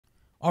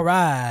All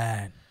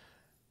right.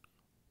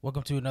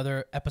 Welcome to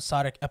another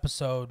episodic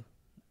episode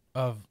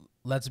of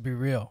Let's Be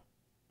Real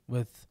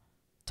with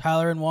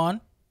Tyler and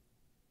Juan.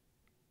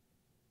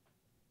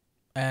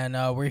 And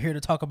we're here to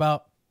talk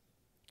about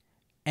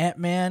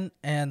Ant-Man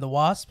and the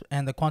Wasp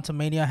and the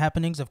Quantumania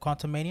happenings of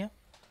Quantumania.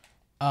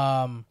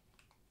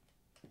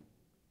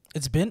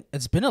 It's been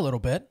a little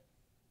bit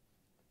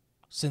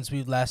since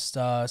we last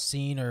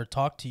seen or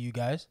talked to you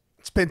guys.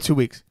 It's been 2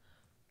 weeks.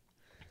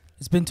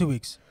 It's been 2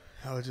 weeks.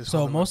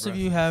 So most of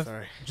you have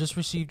Sorry. just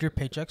received your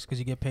paychecks because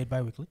you get paid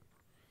bi-weekly.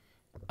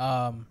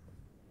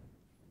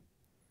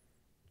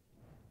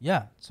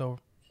 Yeah, so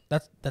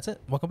that's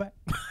it. Welcome back.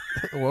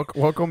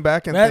 Welcome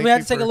back, and we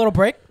had to take a little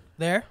break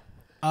there.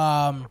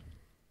 Yeah.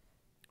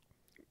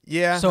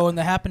 So in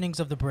the happenings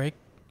of the break,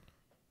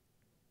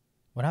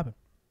 what happened?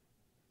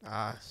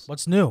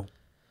 What's new?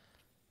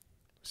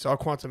 Saw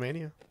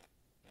Quantumania.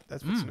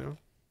 That's what's new.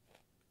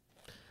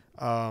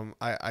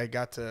 I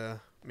got to,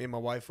 me and my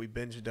wife, we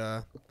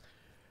binged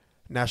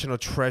National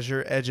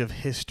Treasure: Edge of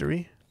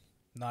History.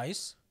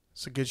 Nice.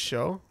 It's a good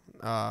show.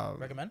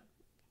 Recommend?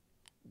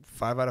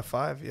 5 out of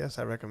 5. Yes,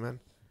 I recommend.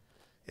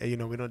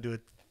 Yeah, we don't do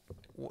it.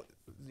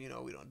 We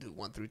don't do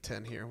 1 through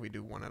 10 here. We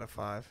do 1 out of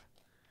 5.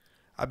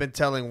 I've been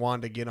telling Juan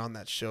to get on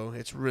that show.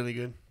 It's really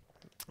good.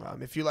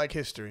 If you like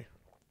history.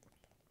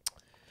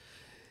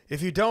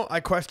 If you don't, I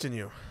question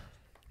you.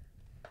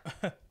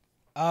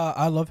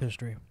 I love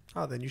history.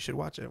 Oh, then you should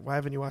watch it. Why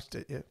haven't you watched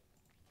it yet?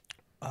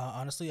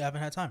 Honestly, I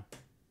haven't had time.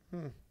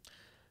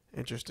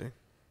 Interesting.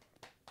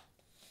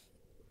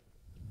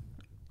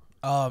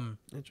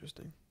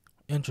 Interesting.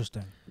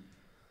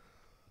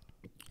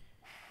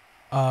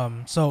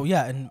 So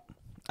yeah, and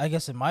I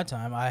guess in my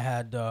time I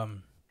had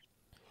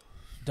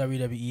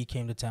WWE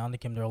came to town. They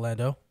came to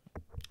Orlando.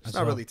 It's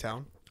not really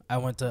town. I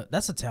went to.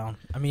 That's a town.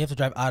 I mean, you have to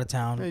drive out of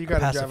town. Yeah, you got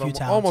to pass drive a few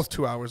towns. almost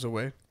 2 hours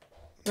away.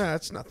 Yeah,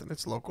 that's nothing.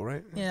 It's local,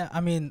 right? Yeah,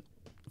 I mean,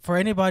 for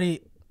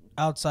anybody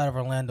outside of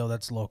Orlando,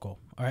 that's local.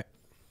 All right.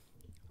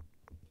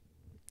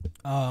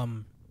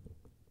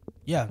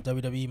 Yeah,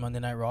 WWE Monday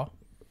Night Raw.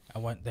 I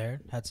went there.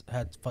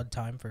 Had fun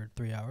time for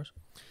 3 hours.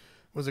 It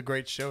was a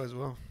great show as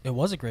well. It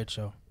was a great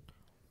show.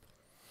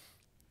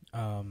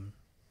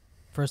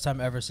 First time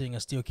ever seeing a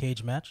steel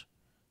cage match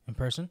in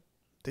person.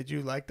 Did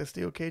you like the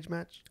steel cage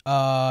match?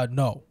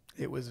 No.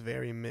 It was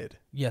very mid.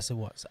 Yes, it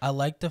was. I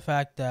liked the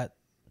fact that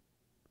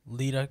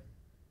Lita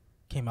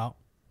came out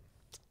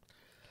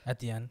at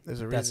the end.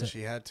 There's a reason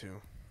she had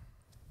to.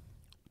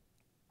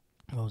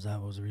 What was that?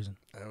 What was the reason?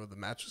 The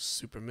match was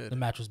super mid. The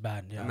match was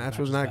bad. Yeah, the match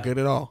was not good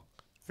at all.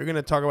 If you're going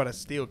to talk about a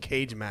steel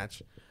cage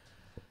match,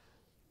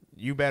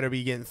 you better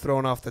be getting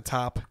thrown off the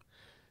top.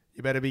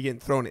 You better be getting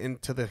thrown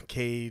into the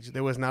cage.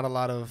 There was not a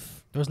lot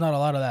of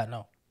that,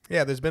 no.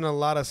 Yeah, there's been a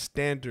lot of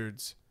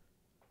standards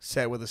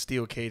set with a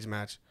steel cage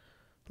match.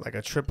 Like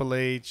a Triple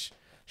H,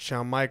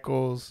 Shawn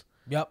Michaels,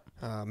 Yep.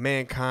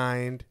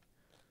 Mankind,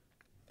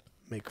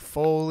 Mick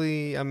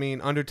Foley,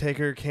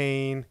 Undertaker,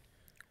 Kane.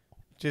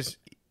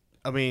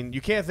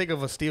 You can't think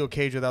of a steel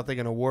cage without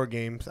thinking of War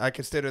Games. I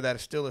consider that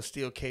still a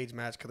steel cage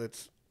match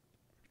because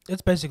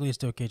it's basically a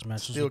steel cage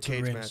match. Steel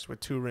cage match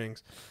with 2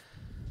 rings.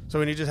 So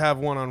when you just have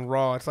one on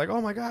Raw, it's like,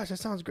 oh my gosh, that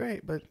sounds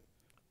great, but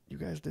you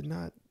guys did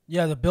not.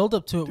 Yeah, the build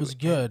up to it was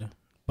good,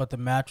 but the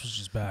match was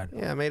just bad.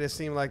 Yeah, it made it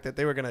seem like that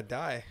they were gonna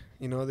die.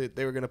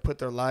 They were gonna put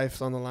their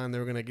lives on the line. They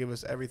were gonna give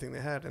us everything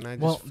they had, and I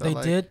just felt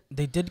like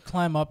they did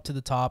climb up to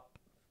the top,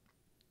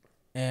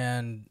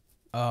 and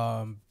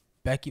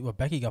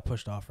Becky got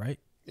pushed off, right?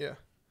 Yeah.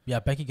 Yeah,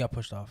 Becky got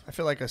pushed off. I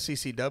feel like a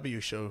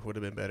CCW show would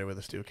have been better with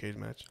a steel cage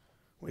match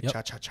with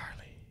Cha-Cha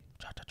Charlie.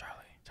 Cha-Cha Charlie.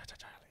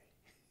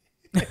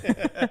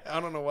 I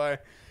don't know why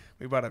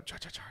we brought up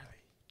Cha-Cha Charlie.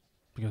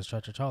 Because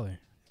Cha-Cha Charlie.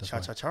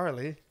 Cha-Cha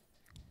Charlie?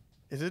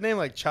 Is his name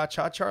like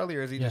Cha-Cha Charlie,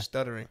 or is he just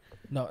stuttering?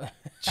 No.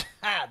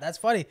 That's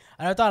funny.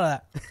 I never thought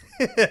of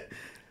that.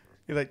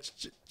 You're like,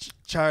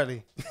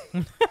 Charlie.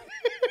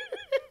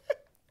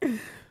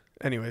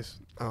 Anyways.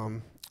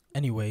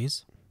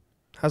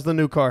 How's the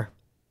new car?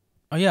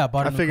 Oh, yeah, I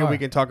bought a new car. I figured we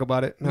can talk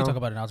about it. We can talk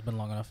about it now. It's been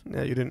long enough.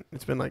 Yeah, you didn't.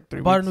 It's been like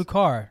 3 weeks. I bought a new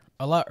car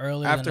a lot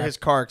earlier after his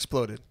car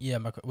exploded. Yeah,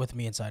 with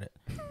me inside it.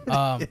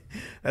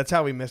 That's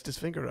how he messed his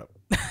finger up.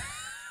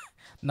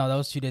 No, that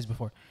was 2 days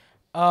before.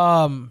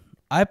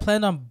 I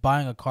planned on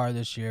buying a car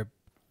this year,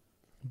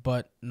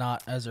 but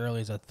not as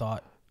early as I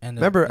thought. And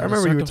I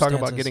remember you were talking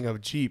about getting a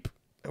Jeep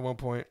at one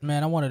point.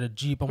 Man, I wanted a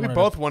Jeep. We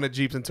both wanted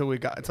Jeeps until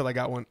I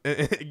got one.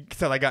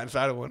 Until I got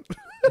inside of one.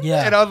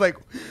 Yeah. And I was like,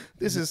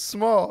 this is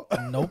small.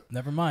 Nope,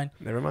 never mind.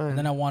 Never mind. And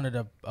then I wanted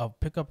a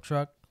pickup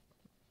truck,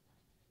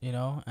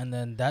 and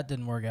then that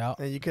didn't work out.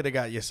 And you could have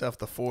got yourself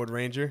the Ford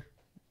Ranger.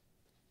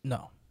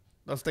 No.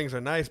 Those things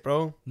are nice,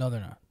 bro. No,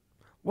 they're not.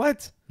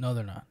 What? No,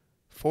 they're not.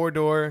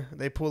 4-door.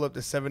 They pull up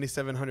to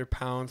 7,700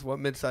 pounds. What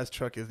midsize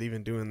truck is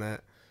even doing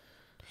that?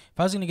 If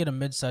I was going to get a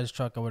mid-sized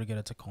truck, I would have get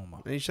a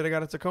Tacoma. And you should have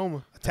got a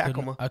Tacoma. A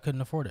Tacoma. I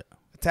couldn't afford it.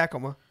 A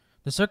Tacoma.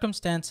 The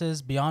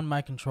circumstances beyond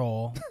my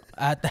control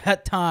at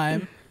that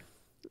time,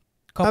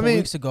 a couple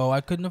weeks ago,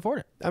 I couldn't afford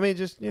it. I mean,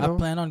 just, I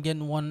planned on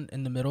getting one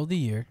in the middle of the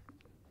year,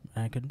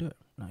 and I couldn't do it.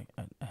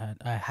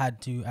 I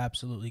had to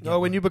absolutely get No,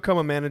 when one. you become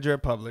a manager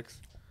at Publix,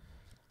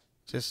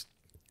 just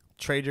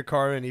trade your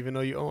car in, even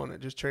though you own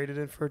it. Just trade it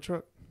in for a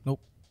truck.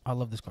 I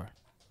love this car.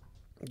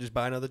 Just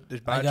buy another.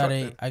 Just buy I a got truck.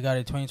 a Then. I got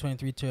a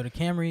 2023 Toyota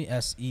Camry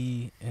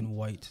SE in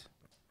white.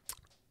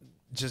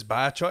 Just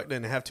buy a truck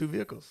then and have two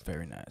vehicles.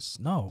 Very nice.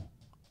 No.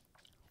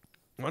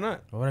 Why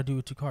not? What would I do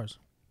with two cars?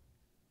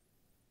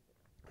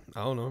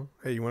 I don't know.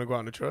 Hey, you want to go out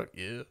in the truck?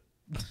 Yeah.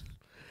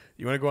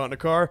 You want to go out in the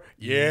car?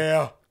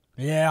 Yeah.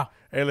 Yeah.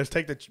 Hey, let's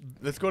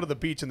go to the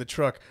beach in the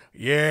truck.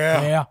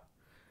 Yeah. Yeah.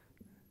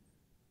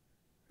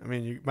 I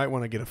mean, you might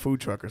want to get a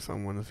food truck or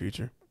something in the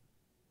future.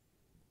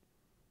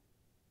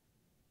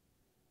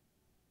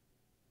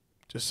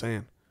 Just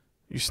saying.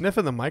 You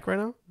sniffing the mic right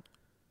now?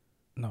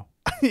 No.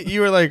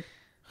 You were like,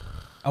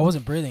 I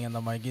wasn't breathing in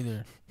the mic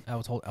either. I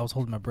was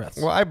holding my breath.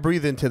 well, I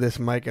breathe into this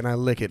mic and I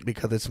lick it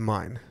because it's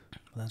mine.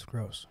 That's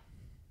gross.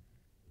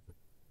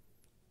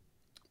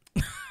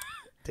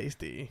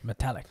 Tasty.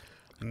 Metallic.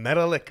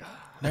 Metallic.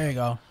 There you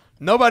go.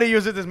 Nobody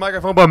uses this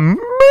microphone but me.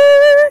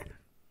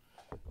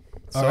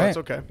 So All right. it's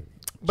okay.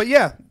 But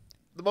yeah,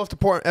 the most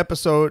important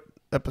episode.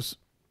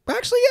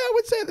 Actually, yeah, I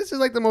would say this is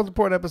like the most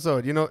important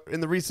episode, in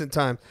the recent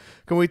time.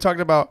 Because we talked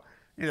about,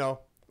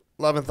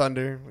 Love and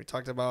Thunder. We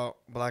talked about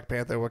Black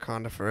Panther,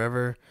 Wakanda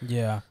Forever.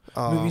 Yeah.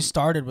 We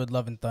started with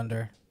Love and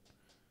Thunder.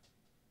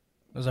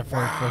 That was our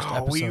first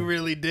episode. We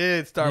really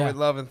did start with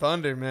Love and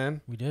Thunder, man.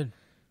 We did.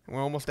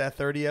 We're almost at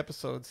 30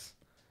 episodes.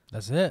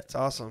 That's it. It's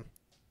awesome.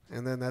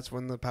 And then that's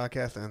when the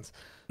podcast ends.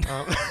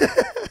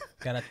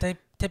 Got a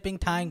tipping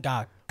time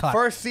clock.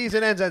 First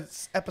season ends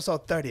at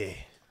episode 30.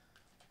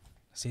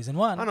 Season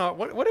 1. I don't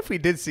know. What if we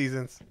did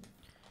seasons?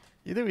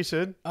 You think we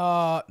should?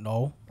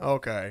 No.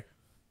 Okay.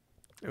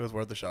 It was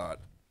worth a shot.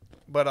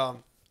 But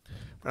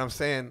I'm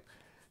saying,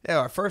 yeah,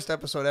 our first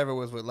episode ever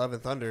was with Love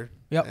and Thunder.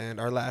 Yep. And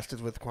our last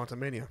is with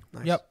Quantumania.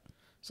 Nice. Yep.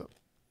 So,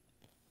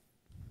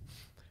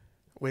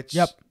 which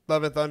Yep.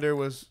 Love and Thunder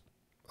was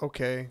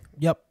okay.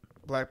 Yep.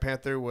 Black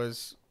Panther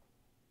was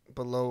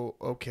below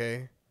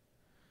okay.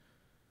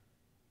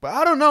 But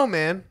I don't know,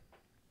 man.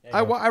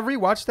 I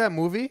rewatched that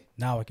movie.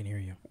 Now I can hear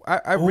you. I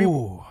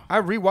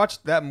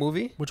rewatched that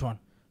movie. Which one?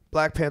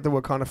 Black Panther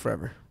Wakanda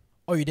Forever.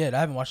 Oh, you did? I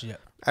haven't watched it yet.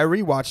 I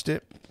rewatched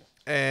it,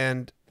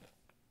 and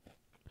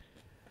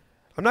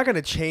I'm not going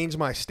to change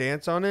my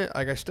stance on it.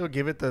 Like, I still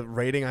give it the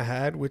rating I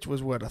had, which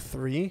was, a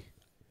 3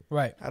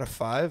 Right. out of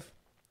 5.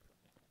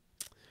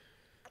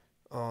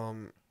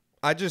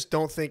 I just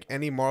don't think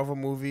any Marvel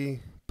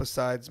movie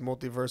besides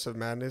Multiverse of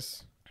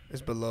Madness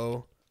is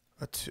below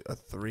a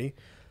 3.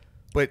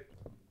 But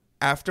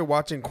after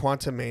watching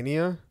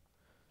Quantumania,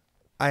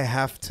 I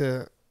have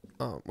to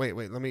wait.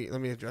 Let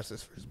me address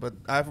this first. But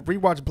I've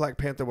rewatched Black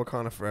Panther: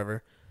 Wakanda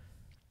Forever,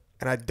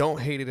 and I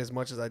don't hate it as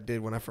much as I did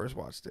when I first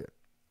watched it,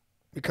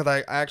 because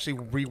I actually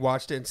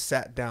rewatched it and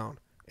sat down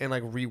and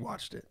like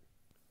rewatched it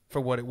for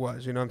what it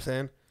was. You know what I'm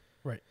saying?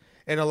 Right.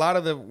 And a lot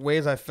of the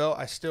ways I felt,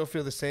 I still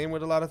feel the same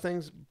with a lot of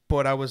things.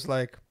 But I was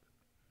like,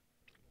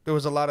 there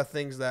was a lot of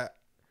things that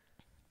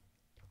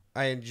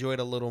I enjoyed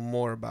a little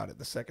more about it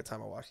the second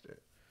time I watched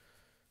it.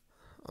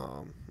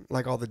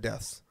 Like all the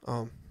deaths.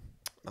 No,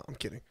 I'm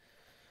kidding.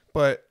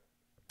 And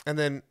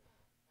then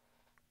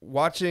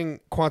watching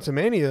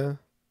Quantumania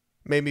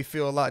made me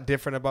feel a lot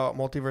different about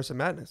Multiverse of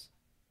Madness.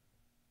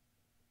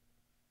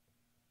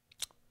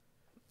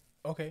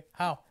 Okay.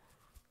 How?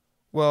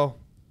 Well,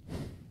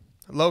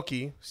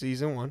 Loki,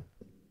 season 1.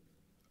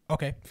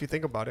 Okay. If you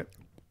think about it,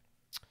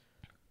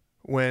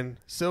 when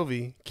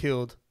Sylvie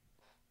killed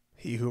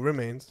He Who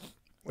Remains,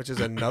 which is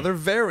another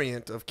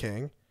variant of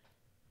Kang,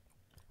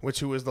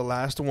 who was the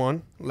last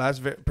one,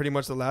 pretty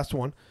much the last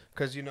one,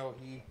 because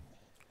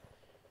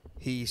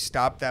he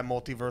stopped that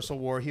multiversal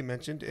war he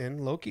mentioned in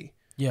Loki.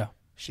 Yeah.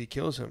 She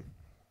kills him.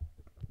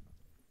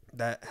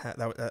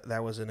 That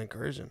was an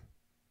incursion.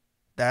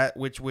 That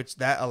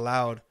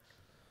allowed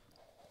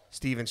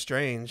Stephen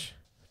Strange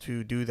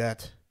to do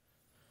that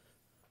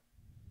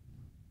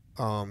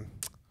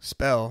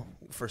spell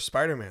for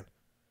Spider-Man.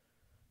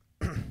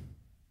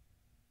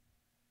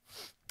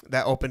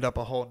 That opened up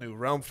a whole new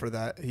realm for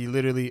that. He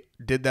literally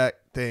did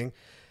that thing.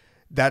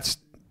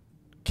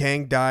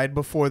 Kang died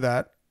before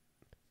that.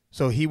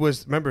 So he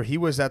was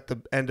at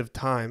the end of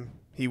time.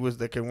 He was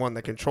the one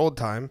that controlled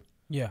time.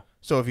 Yeah.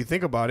 So if you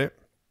think about it,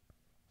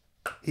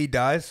 he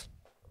dies.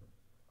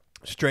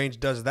 Strange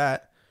does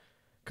that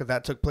because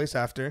that took place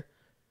after.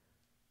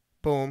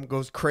 Boom,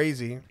 goes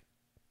crazy.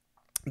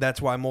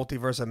 That's why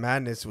Multiverse of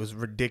Madness was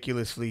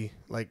ridiculously,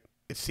 like,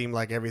 it seemed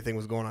like everything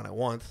was going on at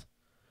once.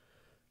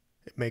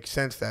 It makes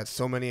sense that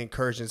so many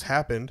incursions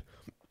happened.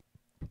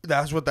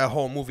 That's what that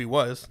whole movie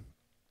was.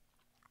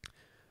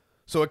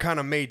 So it kind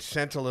of made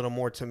sense a little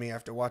more to me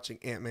after watching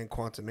Ant-Man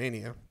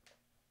Quantumania.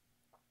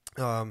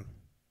 And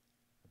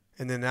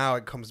then now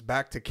it comes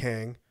back to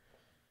Kang.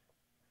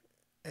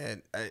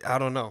 And I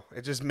don't know.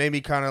 It just made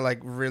me kind of like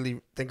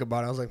really think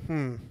about it. I was like,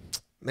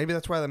 maybe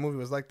that's why that movie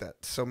was like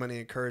that. So many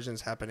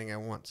incursions happening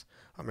at once.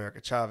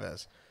 America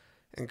Chavez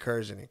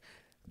incursioning.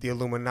 The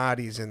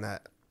Illuminati's in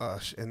that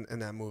in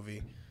that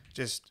movie.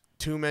 Just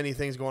too many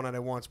things going on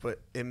at once,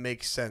 but it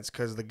makes sense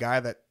because the guy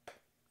that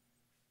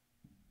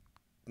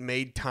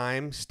made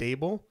time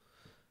stable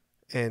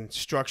and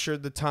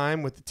structured the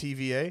time with the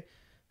TVA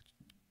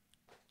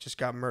just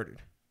got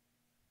murdered.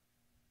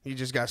 He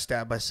just got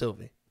stabbed by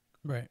Sylvie.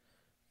 Right.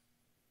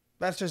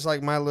 That's just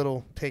like my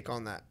little take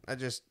on that. I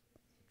just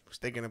was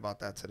thinking about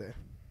that today.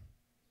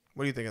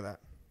 What do you think of that?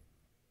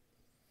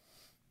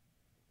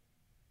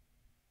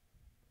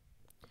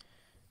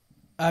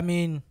 I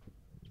mean,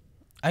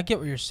 I get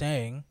what you're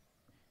saying.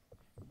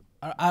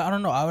 I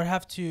don't know. I would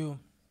have to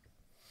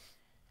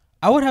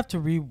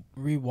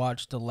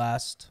rewatch the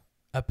last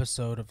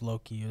episode of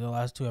Loki, or the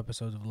last 2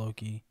 episodes of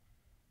Loki.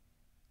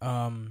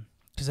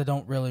 Because I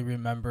don't really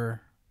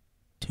remember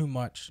too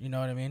much. You know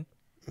what I mean?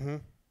 Mm-hmm.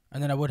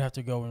 And then I would have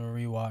to go and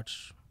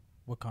rewatch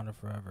Wakanda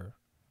Forever.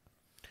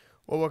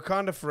 Well,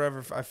 Wakanda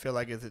Forever, I feel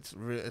like it's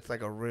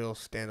like a real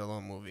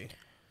standalone movie.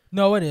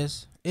 No, it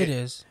is. It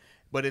is.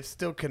 But it's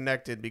still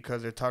connected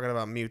because they're talking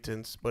about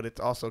mutants, but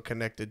it's also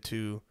connected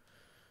to...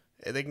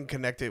 They can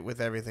connect it with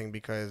everything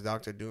because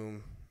Doctor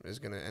Doom is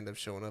going to end up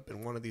showing up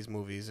in one of these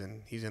movies,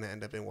 and he's going to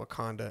end up in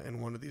Wakanda in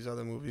one of these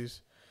other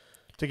movies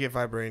to get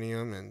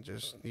vibranium, and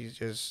that's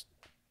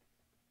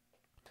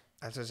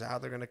just how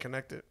they're going to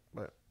connect it.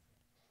 But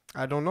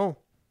I don't know.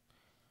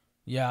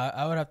 Yeah,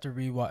 I would have to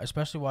rewatch,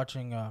 especially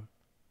watching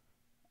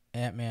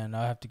Ant-Man.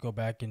 I have to go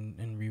back and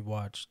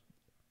rewatch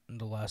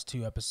the last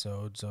 2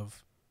 episodes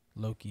of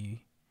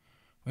Loki.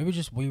 Maybe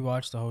just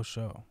rewatch the whole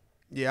show.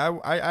 Yeah,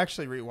 I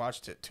actually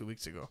rewatched it 2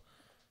 weeks ago.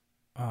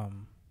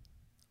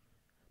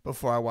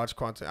 Before I watched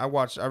I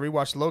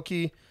rewatched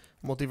Loki,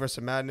 Multiverse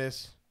of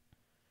Madness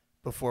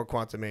before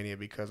Quantumania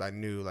because I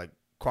knew like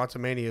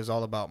Quantumania is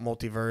all about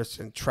multiverse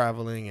and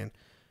traveling and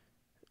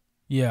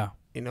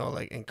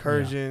like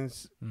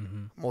incursions. Yeah.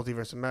 Mm-hmm.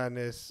 Multiverse of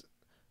Madness,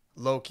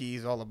 Loki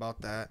is all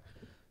about that.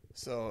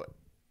 So,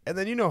 and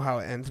then you know how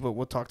it ends, but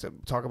we'll talk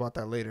about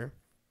that later.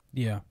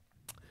 Yeah.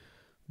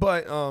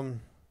 But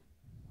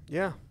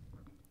yeah.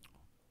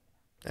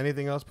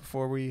 Anything else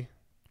before we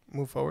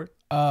move forward?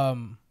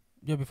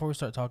 Yeah, before we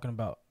start talking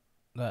about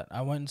that,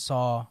 I went and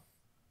saw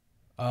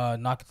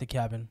Knock at the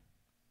Cabin.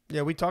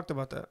 Yeah, we talked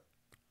about that.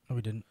 No,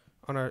 we didn't.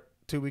 On our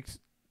 2 weeks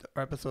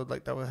episode,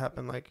 like that would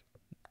happen like...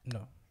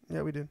 No.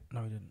 Yeah, we did.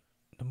 No, we didn't.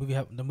 The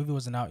movie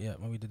wasn't out yet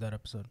when we did that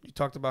episode. You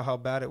talked about how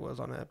bad it was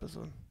on that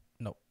episode.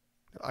 No.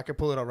 I can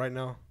pull it up right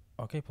now.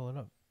 Okay, pull it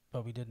up.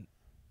 But we didn't.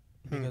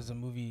 Because the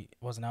movie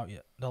wasn't out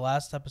yet. The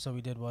last episode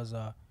we did was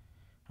our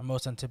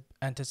most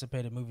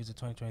anticipated movies of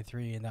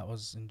 2023, and that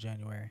was in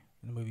January.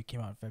 And the movie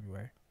came out in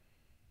February.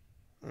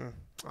 I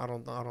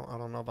don't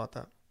know about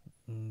that.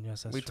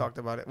 Yes, that's we true. talked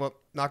about it. Well,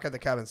 Knock at the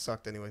Cabin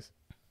sucked, anyways.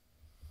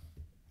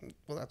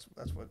 Well, that's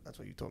what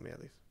you told me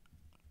at least.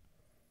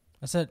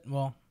 I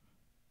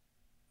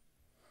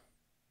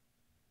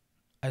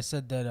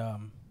said that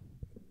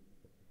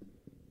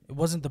it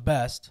wasn't the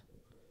best,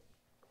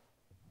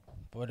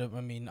 but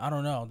I mean, I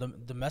don't know.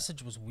 The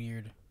message was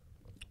weird.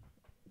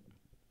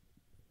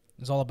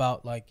 It's all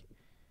about like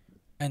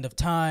end of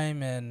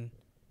time, and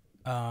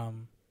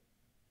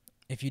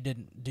if you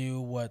didn't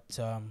do what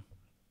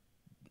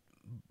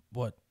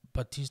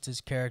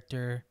Batista's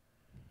character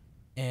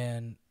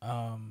and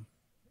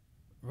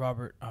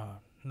Rupert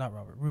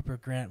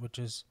Grant, which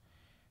is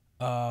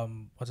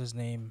what's his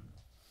name,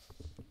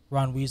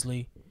 Ron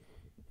Weasley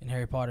in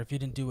Harry Potter. If you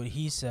didn't do what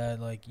he said,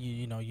 like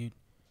you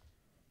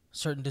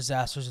certain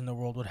disasters in the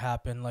world would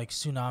happen, like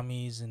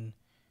tsunamis and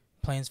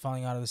planes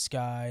falling out of the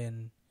sky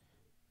and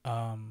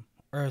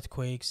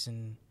earthquakes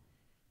and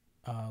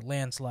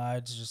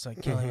landslides, just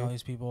like killing all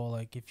these people.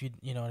 Like if you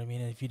know what I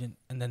mean. And if you didn't,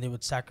 and then they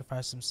would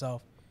sacrifice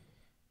themselves.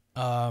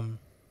 The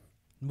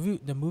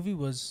movie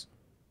was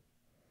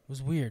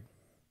weird,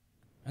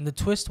 and the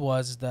twist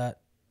was that,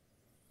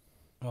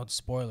 well, it's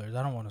spoilers.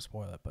 I don't want to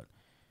spoil it, but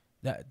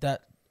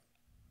that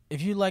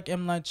if you like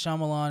M. Night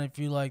Shyamalan, if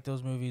you like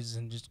those movies,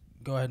 and just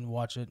go ahead and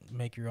watch it,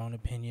 make your own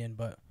opinion.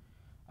 But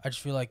I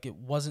just feel like it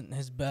wasn't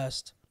his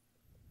best,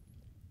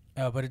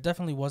 but it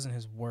definitely wasn't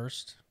his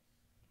worst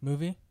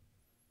movie.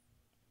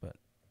 But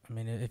I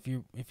mean, if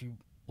you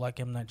like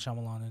M. Night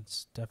Shyamalan,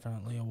 it's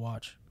definitely a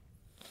watch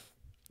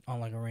on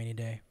like a rainy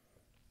day.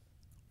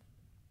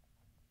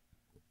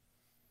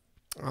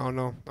 I don't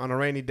know. On a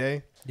rainy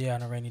day? Yeah,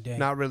 on a rainy day.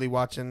 Not really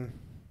watching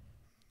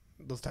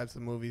those types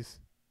of movies.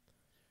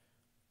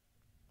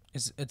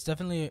 It's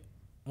definitely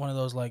one of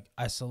those like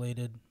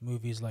isolated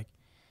movies. Like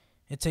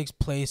it takes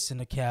place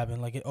in a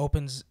cabin. Like it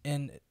opens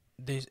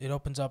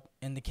up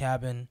in the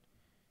cabin.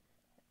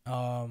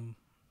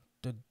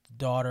 The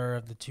daughter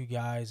of the two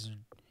guys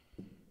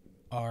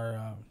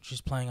are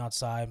she's playing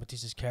outside.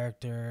 Batista's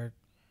character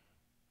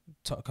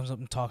comes up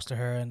and talks to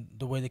her, and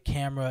the way the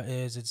camera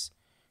is, it's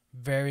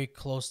very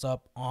close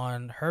up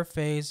on her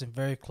face and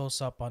very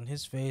close up on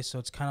his face. So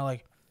it's kind of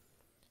like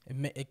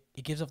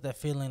it gives off that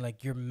feeling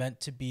like you're meant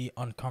to be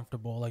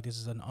uncomfortable. Like this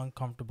is an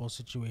uncomfortable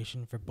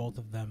situation for both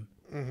of them.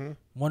 Mm-hmm.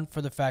 One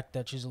for the fact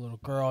that she's a little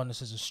girl and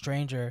this is a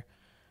stranger.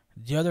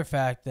 The other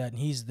fact that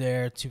he's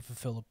there to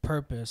fulfill a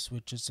purpose,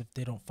 which is if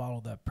they don't follow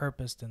that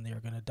purpose, then they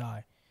are going to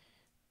die.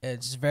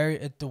 It's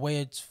the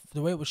way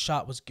it was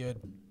shot was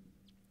good.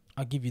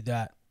 I'll give you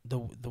that. The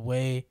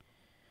way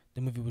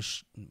the movie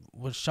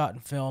was shot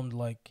and filmed,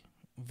 like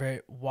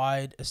very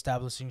wide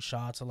establishing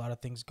shots, a lot of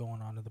things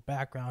going on in the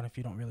background. If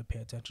you don't really pay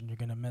attention, you're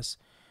gonna miss.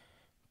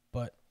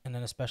 But and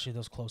then especially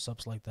those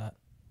close-ups like that,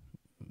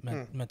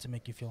 meant to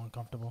make you feel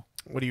uncomfortable.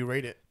 What do you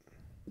rate it?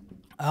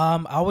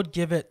 I would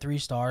give it 3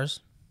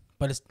 stars,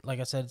 but it's like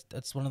I said,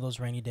 it's one of those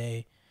rainy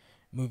day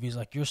movies.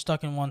 Like you're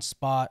stuck in one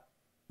spot,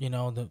 you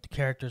know, the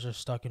characters are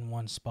stuck in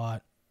one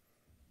spot.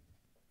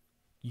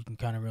 You can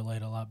kind of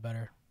relate a lot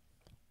better.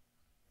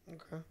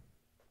 Okay.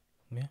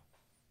 Yeah.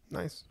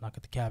 Nice. Knock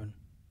at the cabin.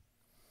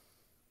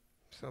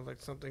 Sounds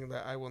like something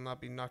that I will not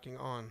be knocking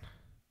on.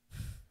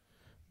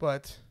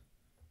 But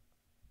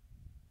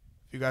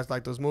if you guys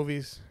like those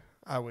movies,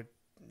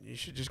 you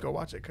should just go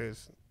watch it,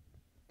 because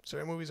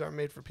certain movies aren't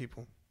made for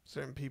people.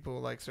 Certain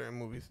people like certain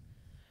movies.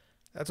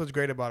 That's what's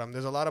great about them.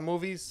 There's a lot of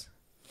movies.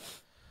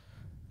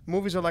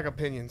 Movies are like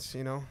opinions,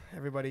 you know.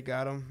 Everybody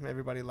got them.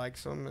 Everybody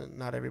likes them, and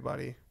not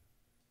everybody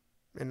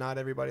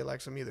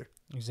likes them either.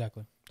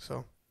 Exactly.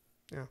 So,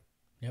 yeah.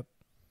 Yep.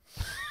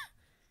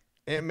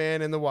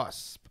 Ant-Man and the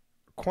Wasp.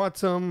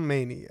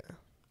 Quantumania.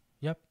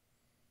 Yep.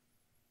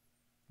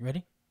 You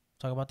ready?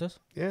 Talk about this?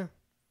 Yeah.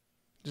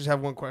 Just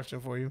have one question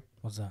for you,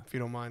 What's that? if you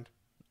don't mind.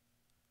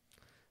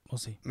 We'll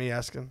see. Me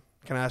asking.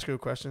 Can I ask you a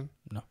question?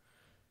 No.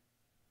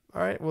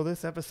 All right. Well,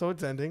 this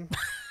episode's ending.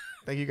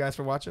 Thank you guys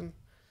for watching.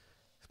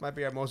 This might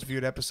be our most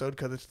viewed episode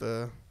because it's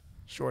the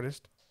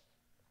shortest.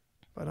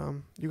 But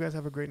you guys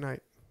have a great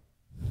night.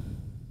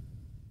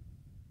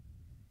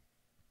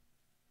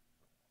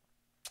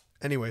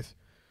 Anyways,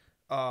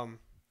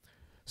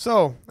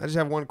 so I just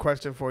have one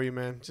question for you,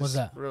 man. Just What's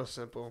that? Real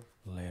simple.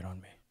 Lay it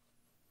on me.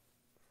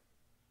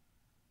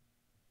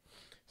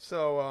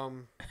 So,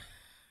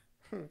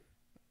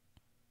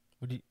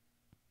 What do you?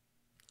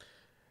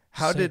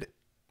 how Say- did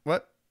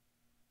what?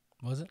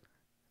 What was it?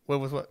 What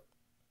was what?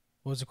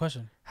 What was the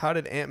question? How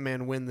did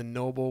Ant-Man win the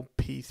Nobel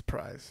Peace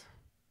Prize?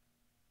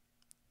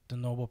 The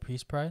Nobel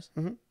Peace Prize?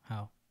 Mhm.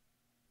 How?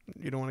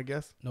 You don't want to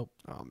guess? Nope.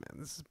 Oh man,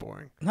 this is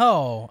boring.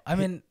 No, I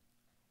mean.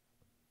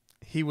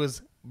 He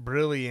was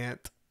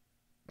brilliant.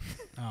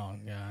 Oh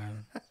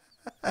god.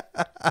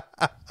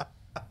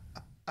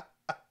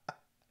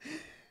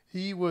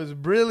 He was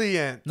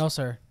brilliant. No,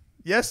 sir.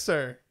 Yes,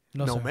 sir.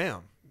 No, No sir.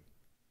 ma'am.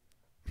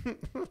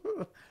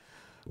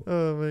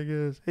 Oh my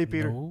gosh. Hey,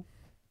 Peter. No,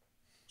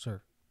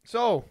 sir.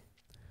 So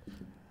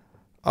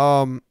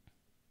how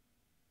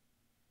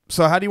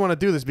do you want to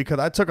do this? Because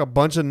I took a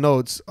bunch of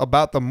notes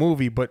about the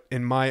movie, but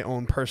in my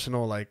own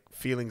personal like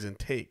feelings and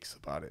takes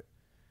about it.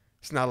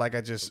 It's not like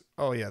I just,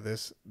 oh yeah,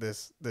 this.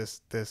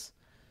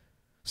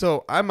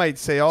 So I might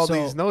say all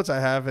these notes I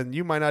have, and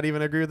you might not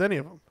even agree with any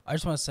of them. I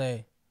just want to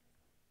say,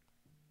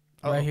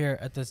 Uh-oh. right here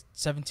at the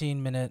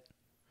 17-minute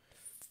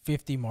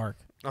 50 mark.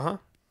 Uh-huh.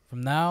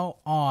 From now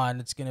on,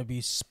 it's gonna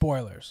be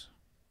spoilers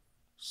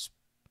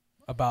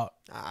about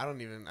I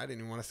didn't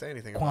even want to say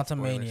anything about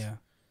spoilers. Quantumania.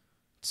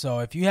 So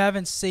if you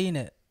haven't seen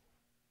it,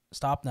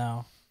 stop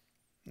now.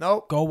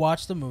 Nope. Go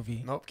watch the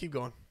movie. Nope. Keep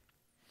going.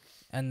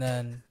 And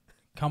then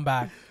come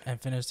back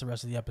and finish the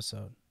rest of the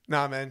episode.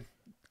 Nah, man.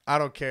 I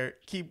don't care.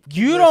 Keep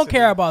You don't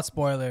care about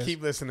spoilers.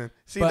 Keep listening.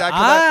 See but that?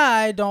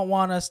 I don't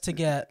want us to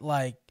get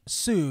like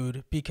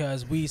sued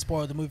because we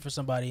spoiled the movie for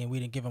somebody and we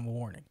didn't give them a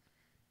warning.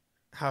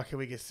 How can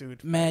we get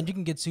sued? Man, you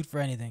can get sued for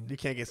anything. You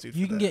can't get sued.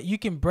 You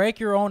can break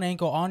your own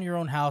ankle on your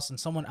own house, and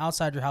someone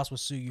outside your house will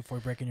sue you for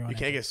breaking your own. You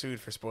ankle. can't get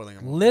sued for spoiling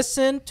a movie.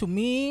 Listen to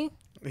me.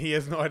 He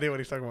has no idea what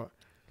he's talking about.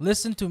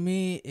 Listen to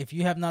me. If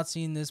you have not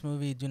seen this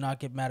movie, do not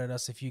get mad at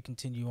us if you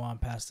continue on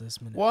past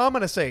this minute. Well, I'm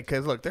gonna say,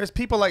 because look, there's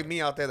people like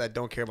me out there that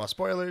don't care about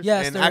spoilers.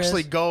 Yes, and there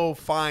actually is. go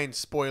find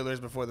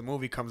spoilers before the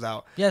movie comes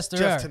out. Yes, there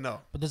just are. to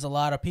know. But there's a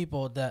lot of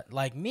people that,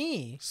 like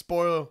me,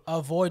 Spoil.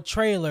 avoid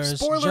trailers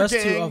Spoiler just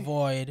gang. to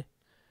avoid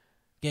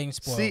getting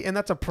spoiled. See, and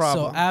that's a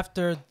problem. So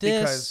after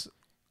this, because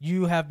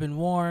you have been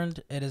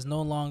warned. It is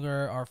no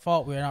longer our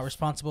fault. We are not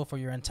responsible for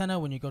your antenna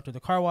when you go to the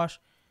car wash.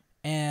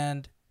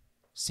 And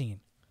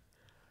scene.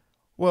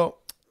 well,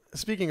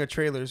 speaking of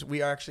trailers,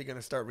 we are actually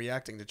gonna start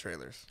reacting to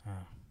trailers. Oh.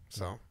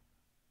 So,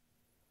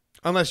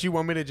 unless you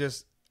want me to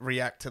just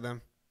react to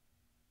them,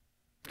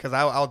 because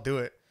I'll do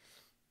it.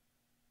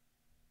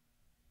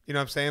 You know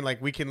what I'm saying?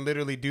 Like, we can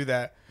literally do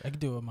that. I can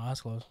do it with my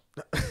eyes closed.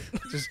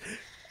 Just,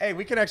 hey,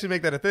 we can actually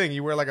make that a thing.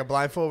 You wear like a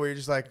blindfold where you're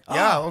just like,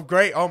 yeah, oh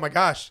great, oh my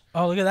gosh,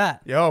 Oh, look at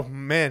that. yo,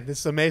 man, this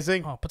is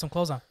amazing. Oh, put some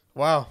clothes on.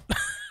 Wow.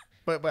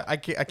 but I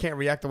can't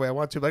react the way I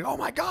want to. Like, oh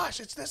my gosh,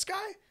 it's this guy.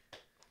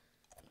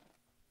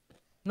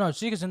 No,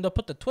 so you can they'll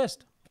put the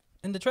twist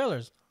in the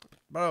trailers.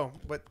 Bro,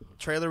 but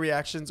trailer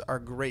reactions are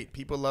great.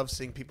 People love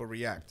seeing people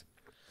react.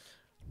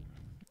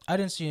 I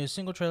didn't see a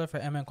single trailer for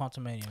Ant-Man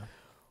Quantumania.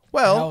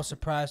 Well, And I was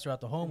surprised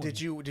throughout the whole movie.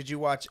 did you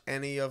watch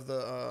any of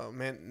the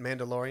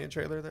Mandalorian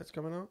trailer that's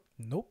coming out?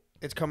 Nope.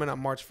 It's coming out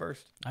March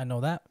 1st. I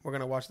know that. We're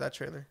gonna watch that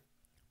trailer.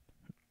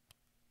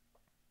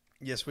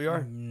 Yes, we are.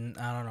 I don't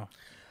know.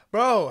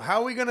 Bro,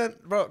 how are we gonna,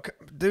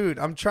 dude,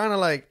 I'm trying to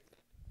like,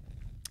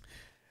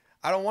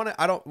 I don't want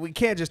to. We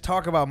can't just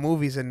talk about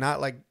movies and not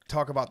like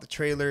talk about the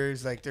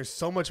trailers. Like, there's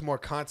so much more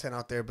content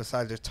out there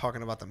besides just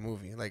talking about the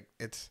movie. Like,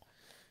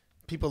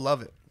 people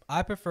love it.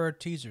 I prefer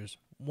teasers.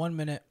 1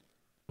 minute,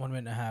 1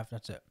 minute and a half.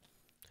 That's it.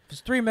 If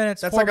it's 3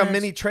 minutes, That's 4 like minutes, a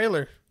mini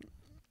trailer.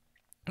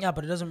 Yeah,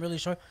 but it doesn't really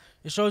show.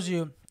 It shows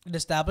you. It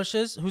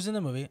establishes who's in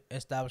the movie.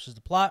 Establishes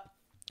the plot.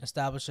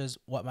 Establishes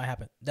what might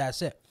happen.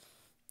 That's it.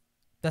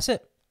 That's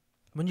it.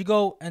 When you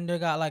go and they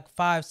got like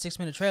 5-6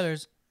 minute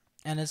trailers,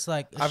 and it's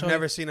like I've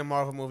never seen a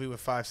Marvel movie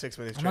with 5-6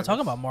 minutes. I'm not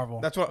talking about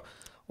Marvel.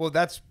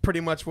 That's pretty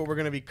much what we're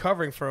gonna be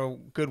covering for a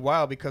good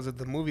while because of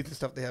the movies and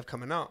stuff they have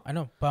coming out. I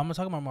know, but I'm not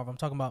talking about Marvel. I'm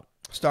talking about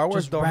Star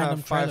Wars. Don't have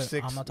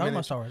 5-6. I'm not talking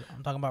about Star Wars.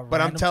 I'm talking about.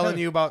 But I'm telling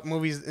you about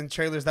movies and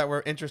trailers that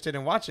we're interested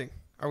in watching.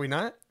 Are we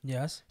not?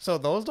 Yes. So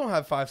those don't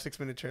have 5-6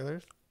 minute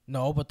trailers.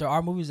 No, but there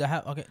are movies that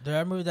have. Okay,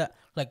 there are movies that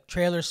like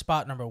trailer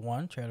spot number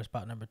 1, trailer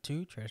spot number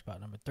 2, trailer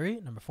spot number 3,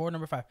 number 4,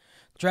 number 5.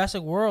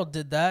 Jurassic World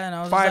did that, and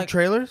I was 5 like,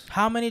 trailers.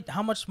 How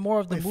much more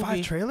of the movie?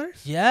 5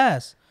 trailers?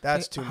 Yes.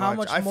 That's like, too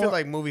much. I feel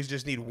like movies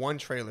just need 1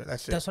 trailer.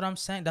 That's it. That's what I'm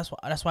saying. That's why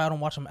I don't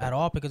watch them at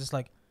all because it's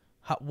like,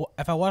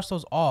 if I watch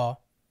those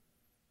all,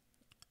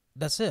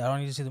 that's it. I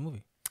don't need to see the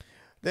movie.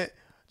 Let's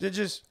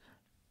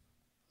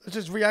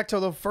just react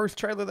to the first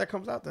trailer that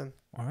comes out then.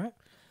 All right.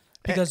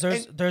 Because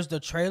there's the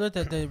trailer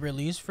that they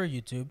release for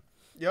YouTube.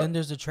 Yep. Then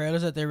there's the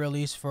trailers that they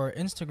release for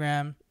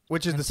Instagram,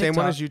 which is the TikTok, same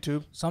one as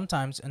YouTube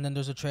sometimes, and then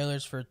there's the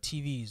trailers for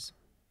TVs.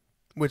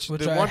 Which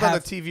the ones on the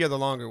TV are the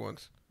longer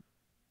ones.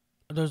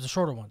 There's the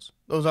shorter ones.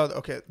 Those are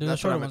okay. There's the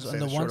shorter ones,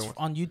 and the ones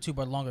on YouTube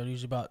are longer.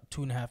 Usually about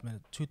 2.5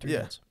 minutes, 2-3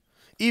 minutes.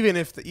 Even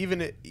if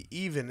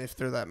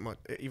they're that much,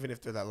 even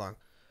if they're that long,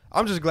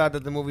 I'm just glad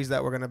that the movies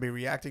that we're gonna be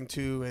reacting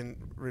to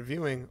and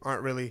reviewing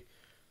aren't really.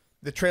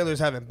 The trailers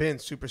haven't been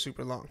super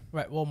long.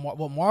 Right. Well,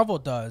 what Marvel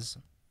does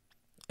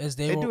is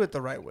they do it the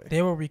right way.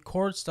 They will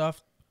record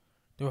stuff.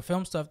 They will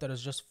film stuff that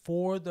is just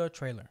for the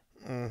trailer,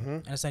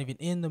 and it's not even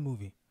in the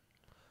movie.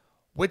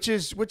 Which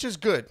is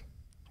good.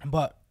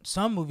 But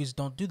some movies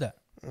don't do that.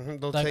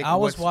 Like I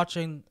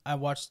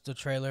watched the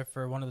trailer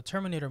for one of the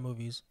Terminator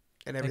movies,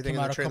 and everything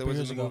in the trailer was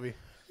in the movie.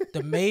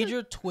 The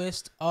major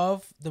twist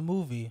of the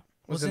movie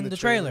was in the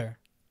trailer.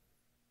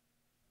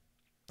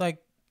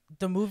 Like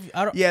the movie,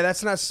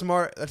 that's not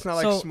smart. That's not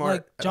like smart.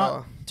 Like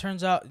John,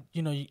 turns out,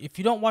 if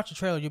you don't watch the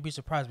trailer, you'll be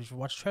surprised. But if you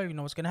watch the trailer, you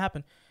know what's gonna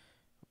happen.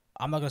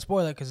 I'm not gonna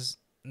spoil it because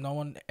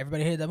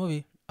everybody hated that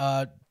movie.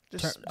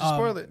 Just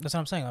spoil it. That's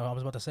what I'm saying. I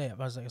was about to say it.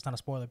 I was like, it's not a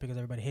spoiler because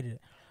everybody hated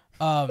it.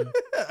 I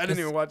didn't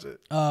even watch it.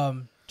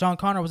 John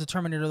Connor was a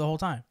Terminator the whole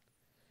time.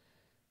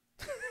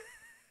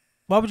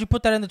 Why would you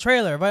put that in the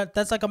trailer? Right?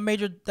 That's like a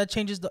major that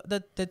changes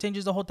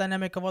the whole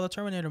dynamic of all the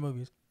Terminator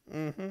movies.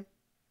 Mm-hmm.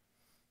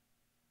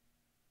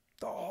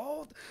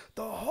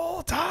 The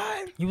whole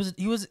time. He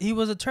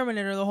was a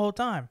Terminator the whole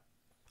time.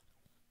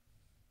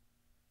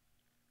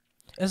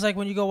 It's like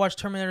when you go watch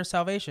Terminator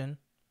Salvation,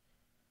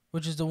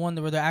 which is the one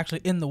where they're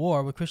actually in the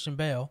war with Christian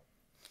Bale.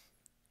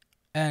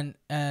 And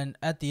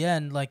at the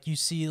end, like you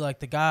see like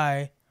the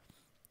guy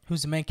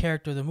who's the main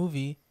character of the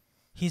movie,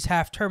 he's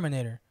half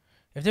Terminator.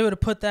 If they would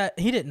have put that,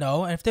 he didn't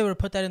know, and if they would have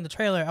put that in the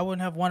trailer, I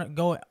wouldn't have wanted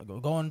to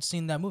go and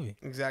seen that movie.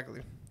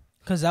 Exactly.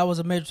 Because that was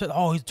a major.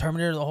 Oh, he's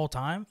Terminator the whole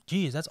time.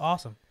 Jeez, that's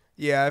awesome.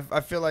 Yeah, I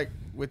feel like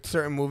with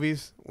certain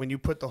movies, when you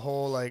put the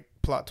whole like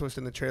plot twist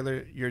in the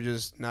trailer, you're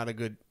just not a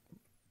good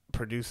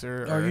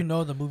producer.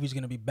 Or the movie's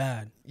gonna be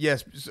bad.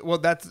 Yes, well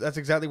that's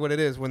exactly what it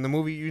is. When the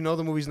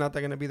movie's not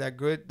gonna be that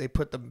good, they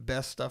put the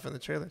best stuff in the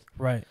trailers.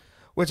 Right.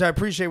 Which I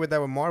appreciate with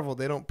that with Marvel.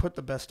 They don't put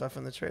the best stuff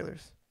in the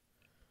trailers.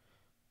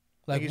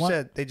 Like you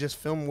said, they just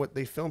film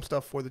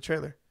stuff for the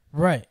trailer.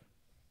 Right.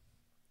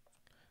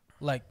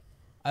 Like,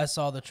 I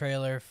saw the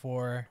trailer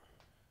for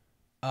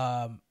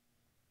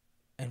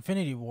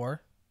Infinity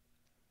War,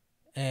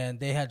 and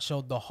they had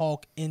showed the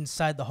Hulk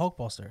inside the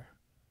Hulkbuster.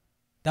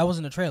 That was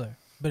in the trailer.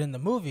 But in the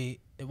movie,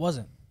 it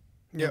wasn't.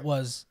 Yep. It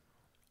was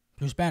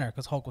Bruce Banner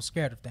because Hulk was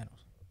scared of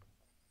Thanos.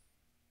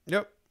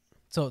 Yep.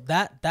 So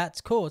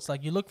that's cool. It's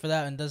like you look for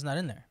that and there's not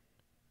in there.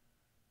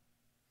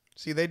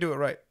 See, they do it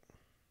right.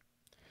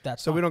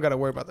 That's so fun. We don't got to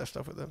worry about that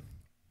stuff with them.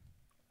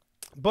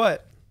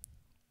 But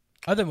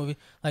other movie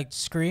like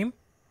Scream,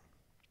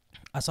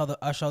 I saw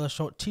the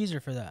short teaser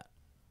for that.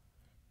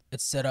 It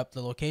set up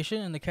the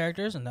location and the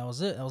characters, and that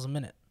was it. That was a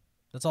minute.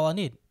 That's all I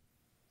need.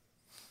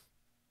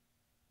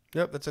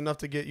 Yep, that's enough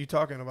to get you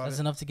talking about it. That's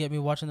enough to get me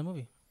watching the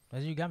movie.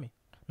 That's you got me.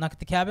 Knock at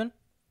the Cabin.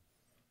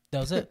 That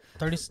was it.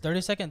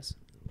 30 seconds.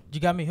 You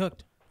got me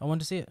hooked. I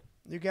wanted to see it.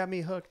 You got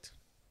me hooked.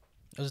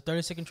 It was a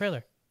 30-second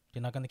trailer. You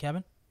knock on the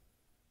cabin,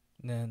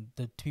 and then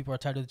the two people are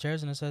tied to the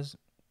chairs, and it says,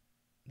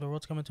 "The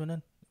world's coming to an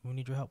end. We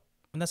need your help."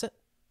 And that's it.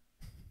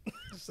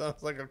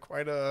 Sounds like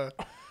quite a.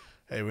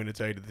 Hey, we're gonna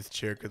tie you to this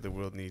chair because the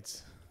world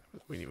needs.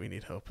 We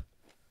need help.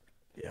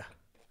 Yeah,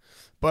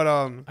 but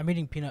I'm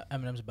eating peanut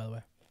M&Ms, by the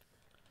way.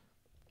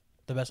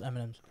 The best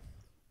M&Ms.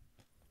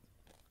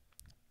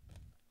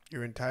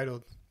 You're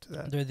entitled to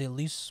that. They're the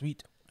least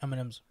sweet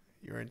M&Ms.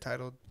 You're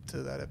entitled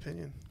to that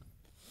opinion.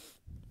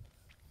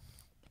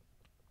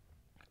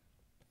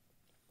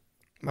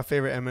 My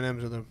favorite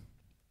M&Ms are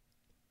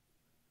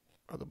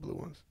or the blue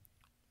ones?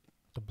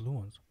 The blue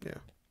ones. Yeah.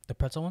 The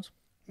pretzel ones.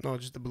 No,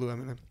 just the blue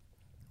M&M.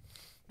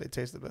 They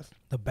taste the best.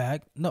 The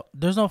bag. No,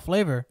 there's no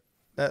flavor.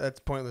 That's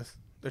pointless.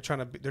 They're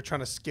trying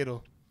to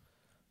skittle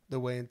the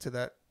way into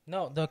that.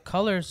 No, the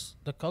colors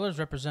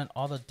represent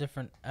all the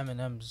different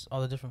M&Ms,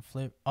 all the different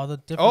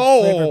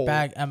flavored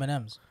bag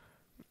M&Ms.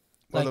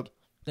 Well, Like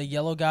the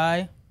yellow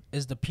guy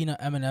is the peanut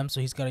M&M, so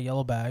he's got a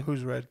yellow bag.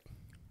 Who's red?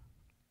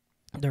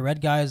 The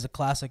red guy is the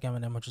classic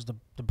M&M, which is the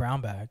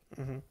brown bag.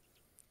 Mm-hmm.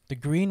 The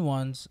green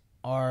ones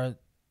are,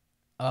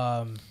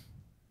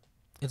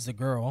 it's the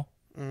girl,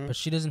 but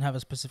she doesn't have a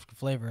specific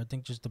flavor. I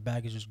think just the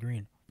bag is just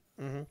green.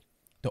 Mm-hmm.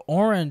 The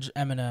orange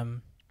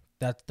M&M,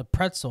 that's the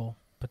pretzel,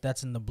 but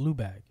that's in the blue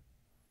bag.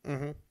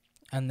 Mm-hmm.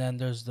 And then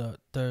there's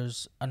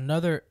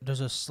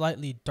a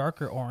slightly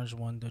darker orange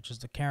one, which is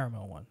the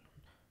caramel one,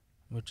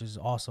 which is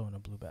also in a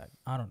blue bag.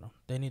 I don't know.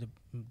 They need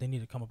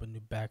to come up with new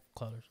bag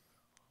colors.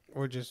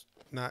 Or just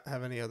not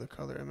have any other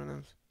color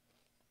M&Ms.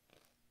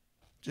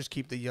 Just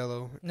keep the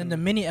yellow. And then the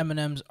mini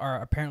M&Ms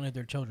are apparently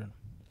their children.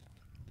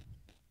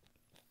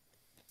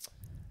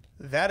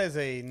 That is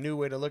a new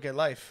way to look at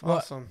life. What?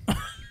 Awesome.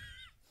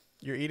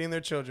 You're eating their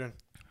children.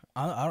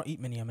 I don't eat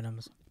mini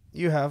M&Ms.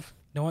 You have.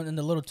 The one in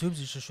the little tubes,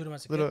 you should shoot them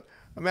as a kid.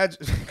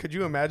 Imagine. Could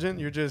you imagine?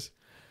 You're just a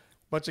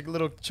bunch of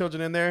little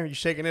children in there. You're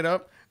shaking it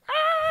up.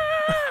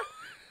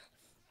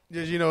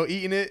 Just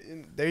eating it.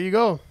 And there you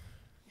go.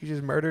 You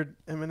just murdered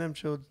M&M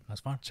children. That's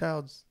fine.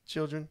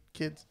 Children,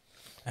 kids.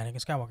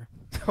 Anakin Skywalker.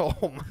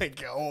 Oh my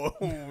God.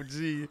 Oh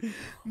gee,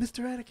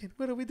 Mr. Anakin,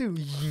 what do we do?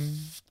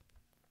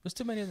 There's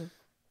too many of them.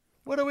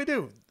 What do we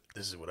do?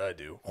 This is what I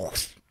do.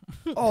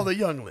 All the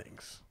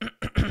younglings.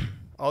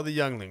 All the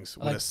younglings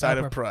with a side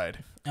of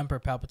pride. Emperor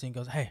Palpatine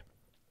goes, hey,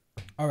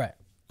 all right,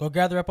 go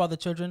gather up all the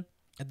children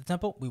at the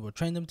temple. We will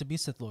train them to be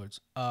Sith Lords.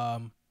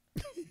 One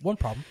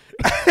problem.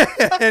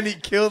 And he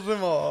kills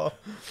them all,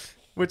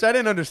 which I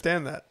didn't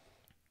understand that.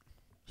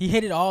 He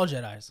hated all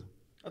Jedis.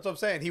 That's what I'm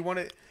saying. He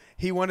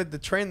wanted to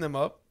train them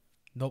up.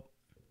 Nope.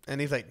 And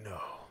he's like, no.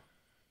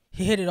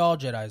 He hated all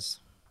Jedis,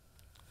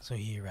 so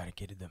he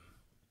eradicated them.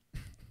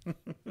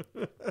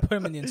 Put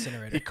them in the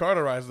incinerator. He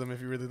cauterized them,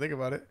 if you really think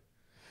about it.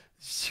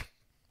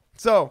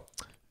 So,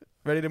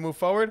 ready to move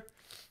forward?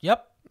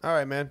 Yep. All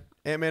right, man.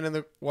 Ant-Man and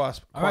the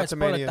Wasp. All right,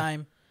 spoiler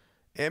time.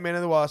 Ant-Man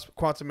and the Wasp.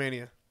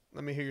 Quantumania.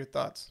 Let me hear your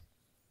thoughts.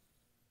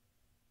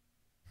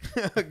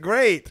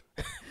 Great.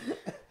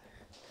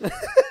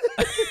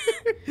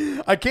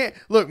 I can't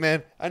look,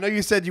 man. I know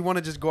you said you want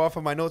to just go off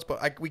of my notes,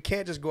 but we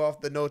can't just go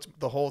off the notes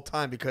the whole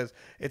time because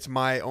it's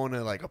my own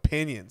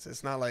opinions.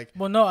 It's not like.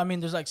 Well, no, I mean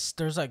there's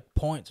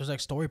points,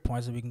 there's story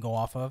points that we can go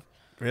off of.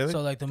 Really?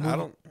 So the movie. I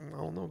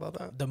don't know about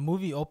that. The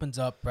movie opens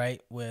up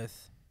right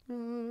with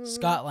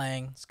Scott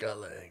Lang.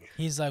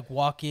 He's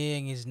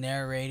walking. He's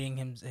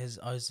narrating his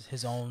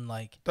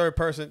own third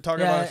person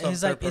talking about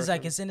himself. He's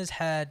it's in his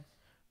head,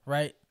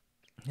 right?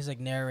 He's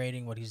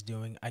narrating what he's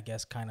doing. I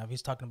guess kind of.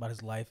 He's talking about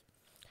his life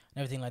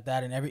and everything like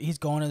that. And he's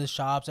going to the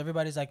shops.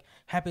 Everybody's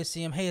happy to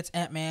see him. Hey, it's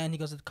Ant-Man. He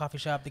goes to the coffee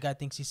shop. The guy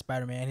thinks he's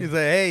Spider-Man. He's like,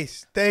 hey,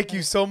 thank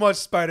you so much,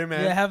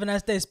 Spider-Man. Yeah, have a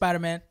nice day,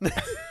 Spider-Man.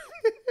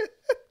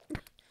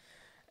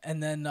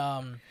 And then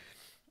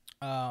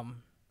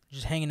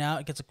just hanging out.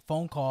 He gets a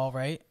phone call,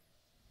 right?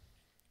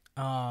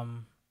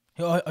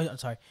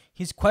 Sorry.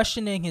 He's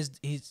questioning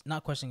he's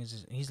not questioning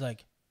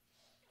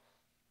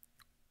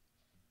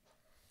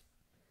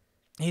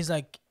he's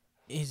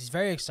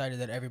very excited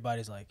that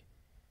everybody's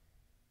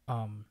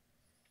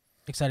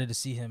excited to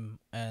see him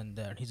and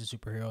that he's a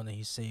superhero and that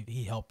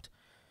he helped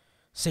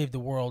save the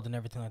world and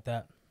everything like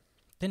that.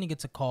 Then he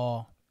gets a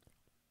call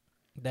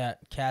that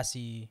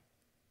Cassie,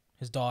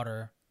 his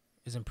daughter,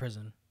 is in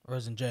prison or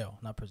is in jail.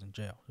 Not prison,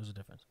 jail. There's a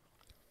difference.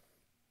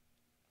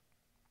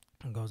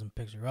 And goes and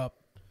picks her up.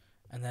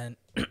 And then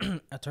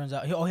it turns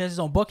out he has his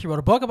own book. He wrote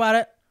a book about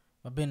it.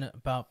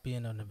 About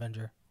being an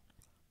Avenger.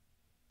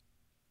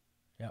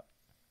 Yep.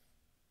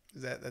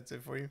 That's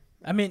it for you?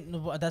 I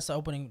mean, that's the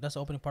opening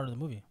part of the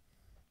movie.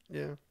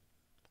 Yeah.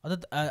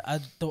 I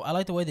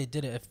like the way they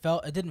did it.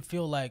 It didn't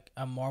feel like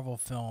a Marvel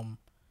film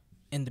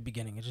in the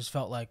beginning. It just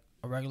felt like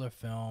a regular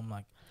film,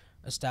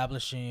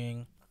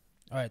 establishing,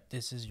 all right,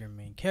 this is your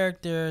main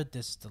character,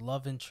 this is the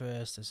love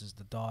interest, this is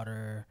the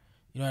daughter.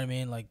 You know what I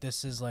mean?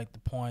 This is the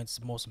points,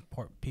 the most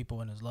important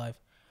people in his life.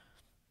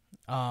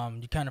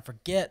 You kind of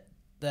forget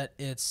that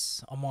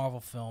it's a Marvel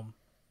film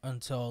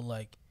until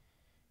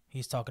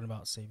he's talking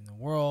about saving the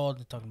world,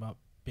 he's talking about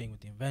being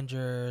with the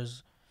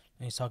Avengers,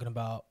 and he's talking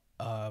about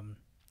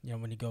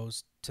when he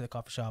goes to the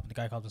coffee shop and the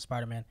guy calls him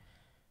Spider-Man.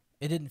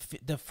 It didn't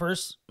the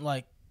first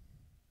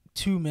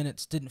 2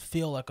 minutes didn't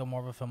feel like a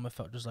Marvel film. It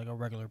felt just like a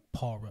regular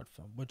Paul Rudd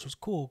film, which was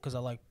cool because I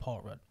like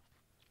Paul Rudd.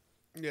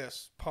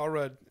 Yes, Paul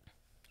Rudd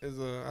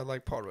I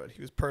like Paul Rudd.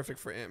 He was perfect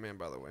for Ant-Man,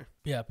 by the way.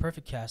 Yeah,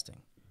 perfect casting.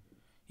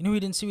 You know, we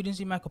didn't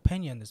see Michael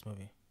Pena in this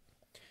movie.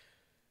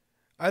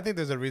 I think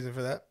there's a reason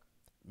for that.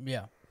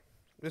 Yeah.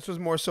 This was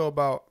more so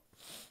about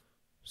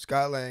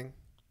Scott Lang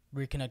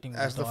reconnecting with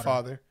as his the daughter.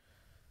 father,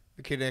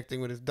 reconnecting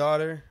with his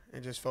daughter,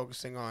 and just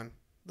focusing on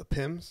the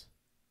Pims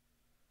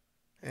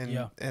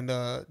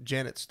and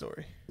Janet's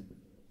story.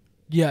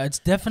 Yeah, it's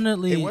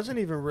definitely. It wasn't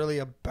even really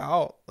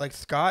about like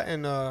Scott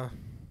and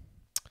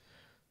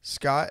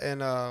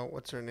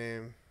what's her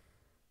name?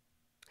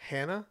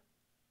 Hannah,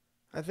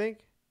 I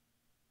think,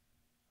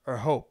 or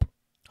Hope.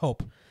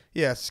 Hope,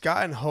 Yeah,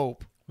 Scott and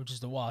Hope. which is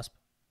the Wasp.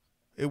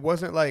 It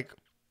wasn't like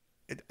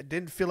it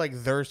didn't feel like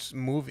their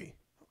movie.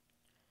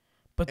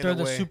 But they're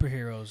the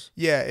superheroes.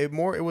 Yeah, it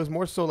was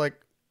more so like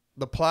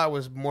the plot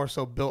was more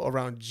so built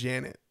around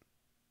Janet.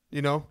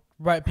 You know?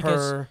 Right,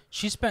 because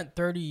she spent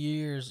 30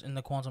 years in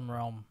the quantum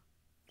realm.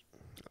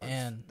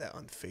 And that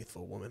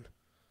unfaithful woman.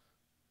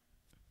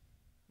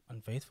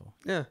 Unfaithful?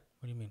 Yeah.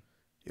 What do you mean?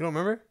 You don't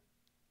remember?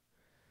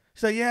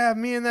 She's like, yeah,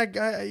 me and that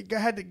guy,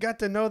 I got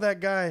to know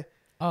that guy.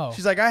 Oh.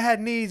 She's like, I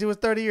had needs. It was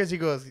 30 years. He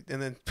goes,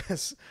 and then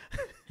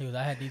he goes,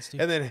 I had needs too.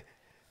 And then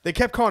they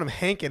kept calling him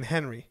Hank and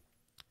Henry.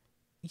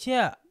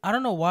 Yeah, I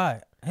don't know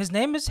why. His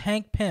name is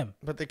Hank Pym.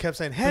 But they kept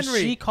saying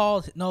Henry.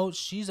 But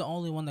she's the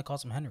only one that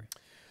calls him Henry.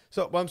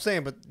 So what I'm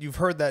saying, but you've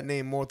heard that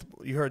name more.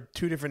 You heard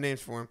two different names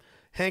for him.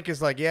 Hank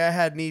is like, yeah, I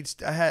had needs.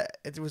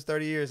 It was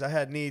 30 years. I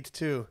had needs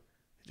too.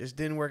 It just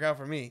didn't work out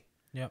for me.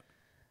 Yep.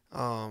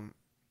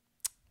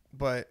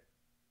 But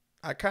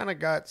I kind of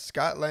got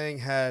Scott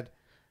Lang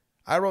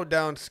I wrote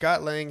down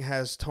Scott Lang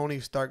has Tony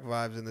Stark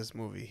vibes in this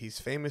movie. He's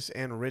famous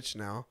and rich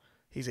now.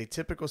 He's a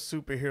typical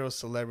superhero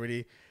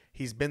celebrity.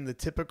 He's been the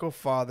typical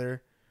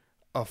father,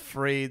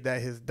 afraid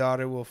that his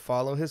daughter will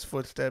follow his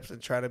footsteps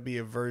and try to be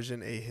a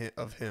version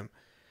of him.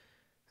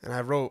 And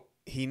I wrote,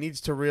 he needs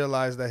to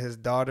realize that his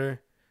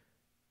daughter,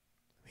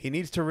 he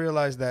needs to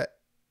realize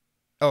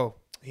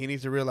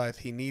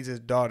he needs his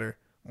daughter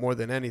more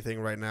than anything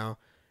right now.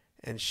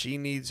 And she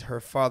needs her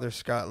father,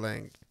 Scott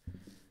Lang.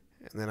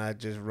 And then I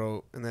just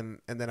wrote, and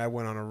then I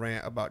went on a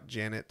rant about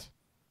Janet.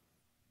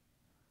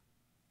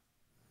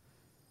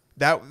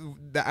 That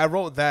I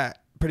wrote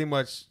that pretty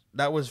much.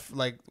 That was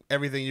like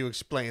everything you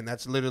explained.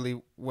 That's literally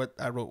what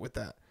I wrote with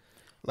that.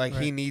 Like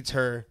He needs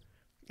her,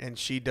 and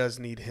she does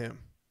need him.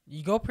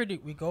 We go pretty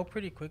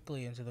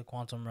quickly into the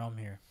quantum realm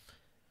here.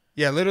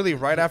 Yeah, literally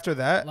right after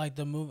that. Like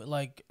the movie,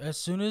 like as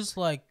soon as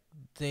like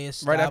they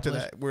establish. Right after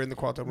that, we're in the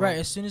quantum realm. Right,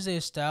 as soon as they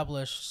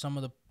establish some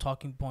of the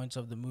talking points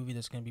of the movie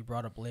that's going to be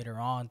brought up later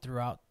on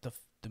throughout the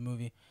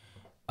movie,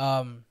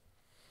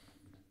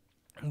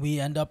 we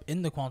end up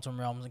in the quantum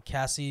realms, and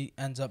Cassie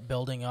ends up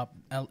building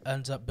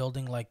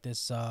like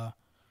this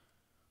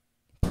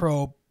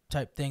probe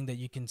type thing that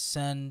you can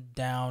send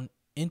down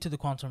into the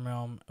quantum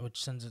realm,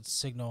 which sends its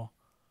signal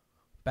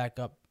back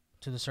up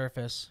to the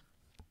surface.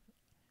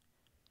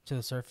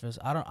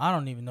 I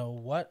don't even know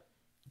what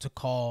to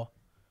call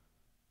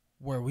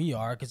where we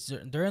are, because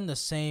they're in the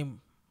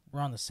same.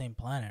 We're on the same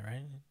planet,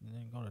 right? They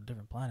didn't go to a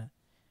different planet.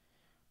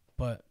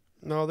 But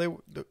no, they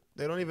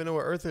don't even know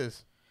where Earth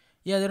is.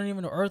 Yeah, they don't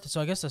even know Earth, so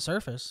I guess the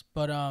surface.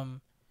 But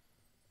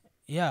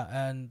yeah,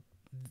 and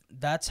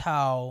that's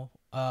how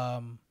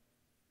Kang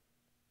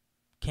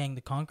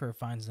the Conqueror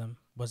finds them.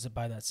 Was it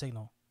by that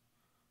signal?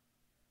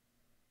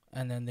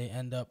 And then they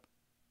end up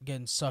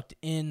getting sucked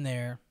in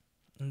there,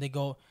 and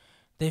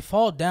they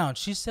fall down.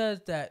 She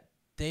says that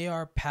they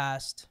are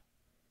past.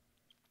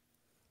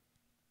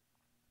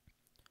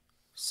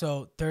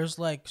 So there's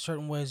like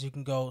certain ways you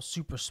can go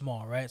super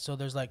small, right? So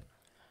there's like,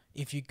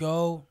 if you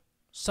go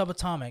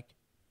subatomic,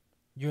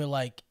 you're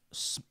like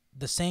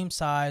the same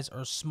size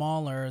or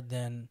smaller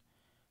than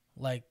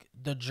like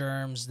the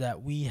germs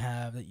that we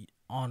have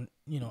on,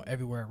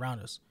 everywhere around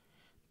us.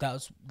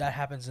 That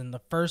happens in the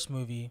first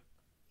movie.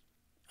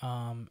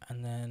 And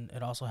then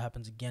it also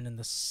happens again in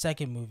the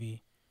second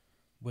movie,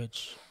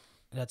 which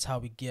that's how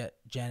we get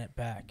Janet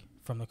back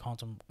from the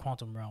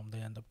quantum realm. They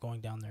end up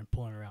going down there and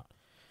pulling her out.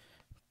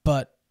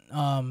 But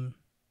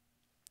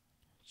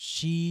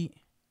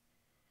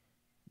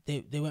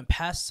they went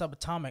past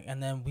subatomic,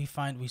 and then we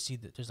see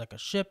that there's like a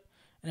ship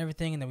and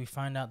everything, and then we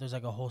find out there's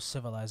like a whole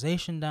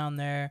civilization down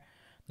there.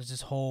 There's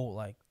this whole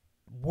like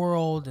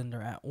world, and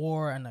they're at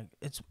war, and like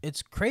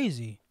it's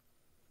crazy.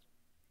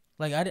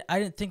 Like I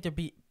didn't think there'd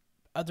be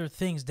other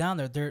things down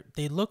there.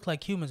 They look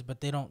like humans, but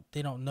they don't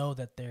know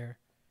that they're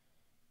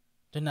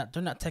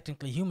not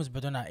technically humans,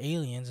 but they're not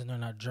aliens, and they're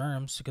not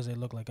germs because they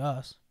look like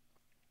us.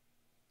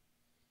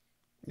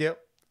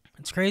 Yep.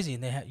 It's crazy,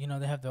 and they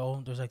have their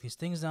own. There's like these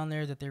things down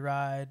there that they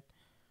ride.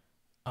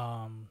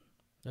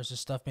 There's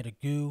this stuff made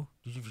of goo.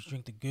 If you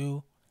drink the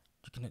goo,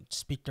 you can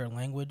speak their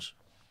language.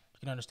 You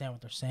can understand what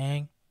they're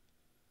saying.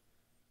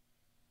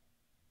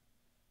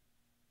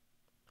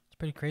 It's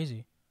pretty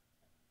crazy.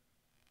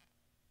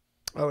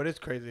 Oh, it is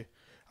crazy.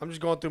 I'm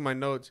just going through my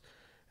notes,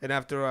 and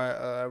after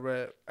I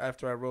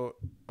wrote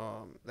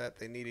that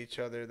they need each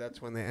other,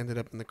 that's when they ended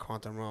up in the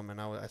quantum realm,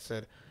 and I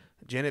said,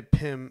 Janet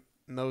Pym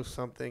knows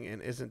something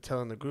and isn't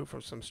telling the group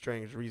for some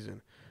strange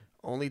reason.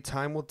 Only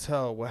time will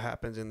tell what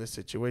happens in this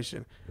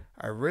situation.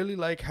 I really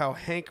like how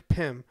Hank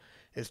Pym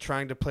is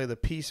trying to play the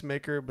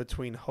peacemaker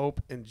between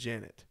Hope and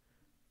Janet.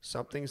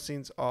 Something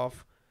seems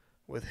off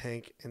with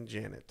Hank and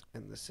Janet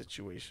in this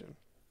situation.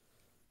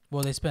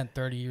 Well, they spent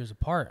 30 years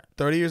apart.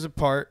 30 years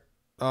apart.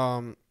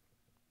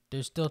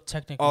 They're still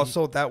technically.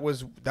 Also, that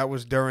was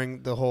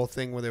during the whole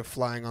thing where they're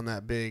flying on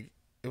that big.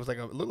 It was it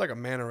looked like a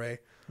manta ray.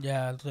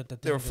 Yeah, it looked like the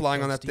thing They were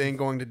flying on that Steve. thing,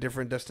 going to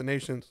different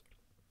destinations,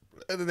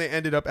 and then they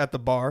ended up at the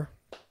bar.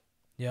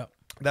 Yep.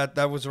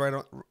 That was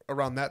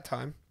around that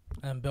time.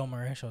 And Bill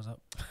Murray shows up.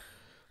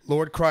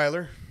 Lord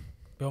Kryler.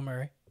 Bill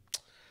Murray.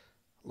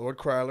 Lord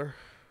Kryler.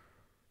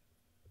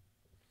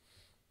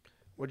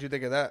 What'd you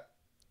think of that?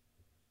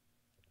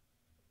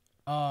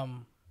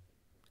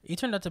 He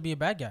turned out to be a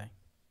bad guy.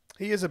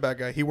 He is a bad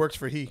guy. He works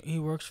for He. He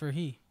works for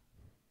He.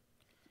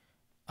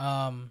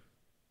 And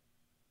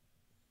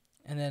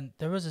then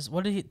there was this.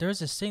 There was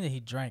this thing that he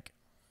drank,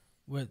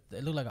 with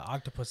it looked like an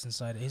octopus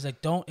inside it. He's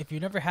like, "Don't. If you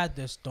never had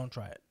this, don't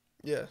try it."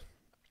 Yeah.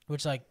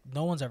 Which like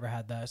no one's ever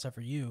had that except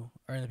for you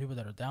or the people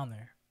that are down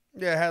there.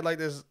 Yeah, it had like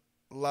this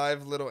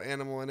live little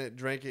animal in it.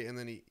 Drank it, and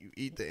then you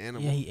eat the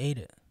animal. Yeah, he ate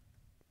it.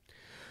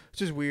 It's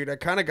just weird. I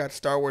kind of got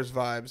Star Wars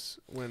vibes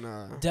when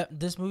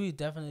this movie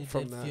definitely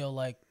did feel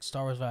like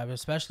Star Wars vibe,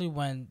 especially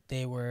when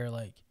they were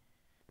like,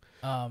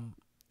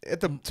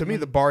 to me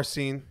the bar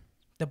scene.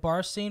 The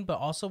bar scene, but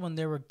also when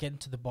they were getting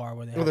to the bar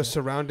where they had the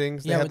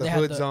surroundings. They had the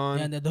hoods on.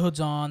 Yeah, the hoods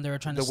on. They were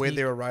trying to. The way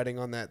they were riding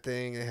on that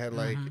thing, it had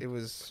like it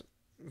was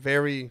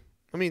very.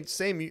 I mean,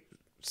 same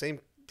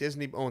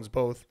Disney owns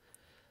both,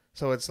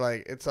 so it's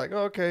like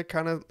oh, okay,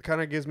 kind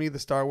of gives me the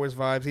Star Wars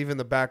vibes. Even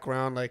the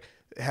background, like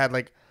it had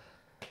like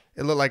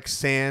it looked like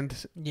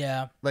sand.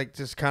 Yeah. Like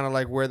just kind of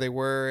like where they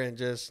were, and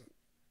just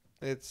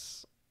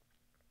it's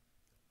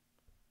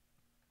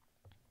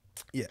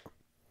yeah.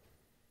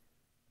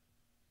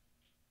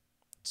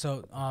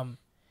 So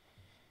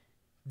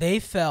they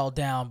fell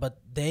down, but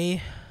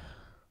they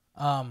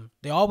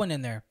all went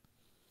in there.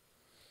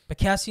 But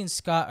Cassie and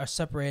Scott are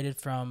separated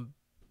from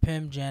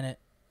Hank, Janet,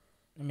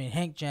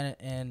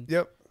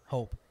 and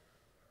Hope.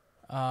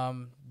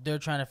 They're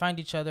trying to find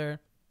each other,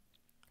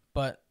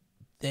 but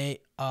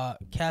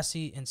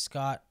Cassie and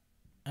Scott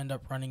end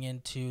up running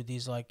into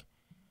these like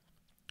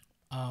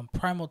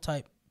primal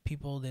type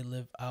people. They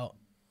live out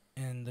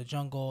in the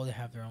jungle. They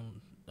have their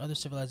own other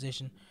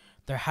civilization.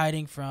 They're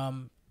hiding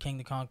from King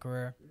the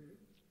Conqueror,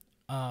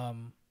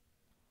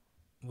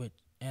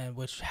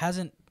 which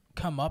hasn't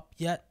come up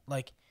yet.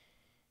 Like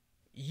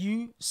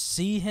you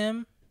see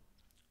him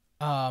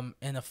in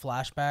a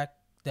flashback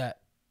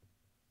that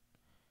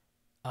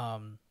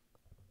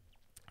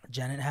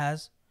Janet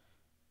has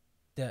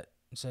that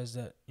says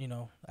that, you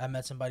know, I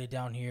met somebody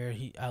down here.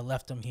 I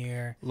left him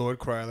here. Lord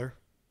Kryler.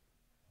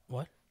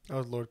 What? That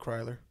was Lord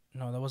Kryler.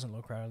 No, that wasn't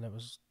Lord Kryler. That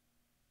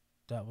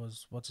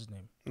was what's his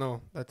name?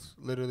 No, that's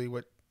literally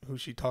who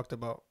she talked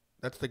about.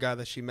 That's the guy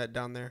that she met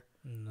down there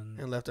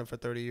and left him for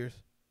 30 years.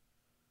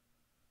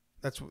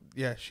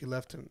 She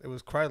left him. It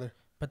was Kryler.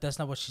 But that's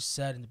not what she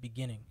said in the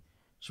beginning.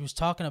 She wasn't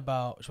talking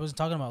about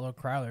Lord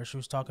Kryler. She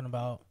was talking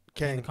about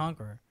King the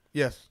Conqueror.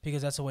 Yes.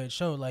 Because that's the way it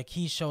showed. Like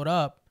he showed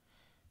up.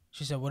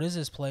 She said, "What is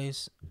this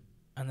place?"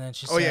 And then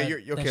she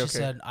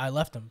said, "I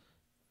left him."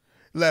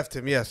 Left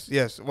him,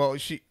 yes. Well,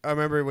 I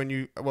remember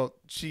when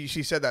she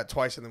said that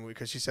twice in the movie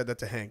because she said that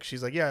to Hank.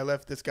 She's like, "Yeah, I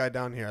left this guy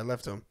down here. I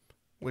left him,"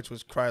 which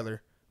was Kryler,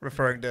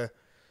 referring to,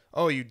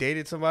 "Oh, you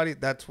dated somebody?"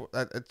 It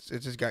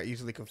just got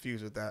easily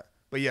confused with that.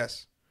 But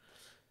yes,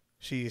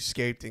 she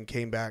escaped and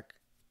came back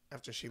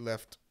after she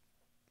left.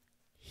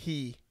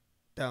 He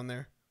down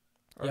there,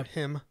 or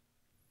him.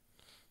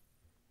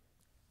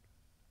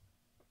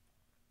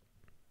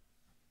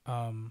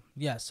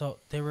 So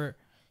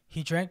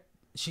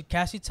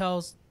Cassie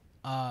tells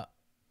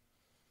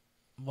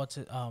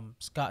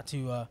Scott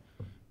to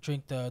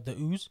drink the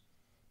ooze,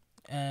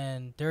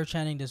 and they were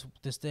chanting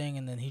this thing,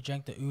 and then he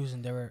drank the ooze,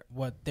 and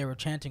what they were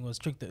chanting was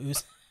drink the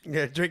ooze.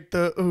 Yeah, drink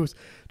the ooze.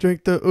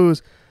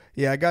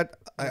 Yeah,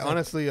 I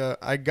honestly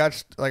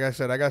got, like I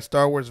said, I got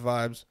Star Wars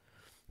vibes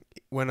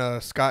when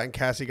Scott and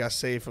Cassie got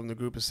saved from the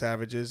group of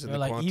savages in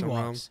the quantum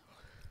realm.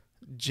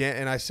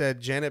 And I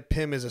said Janet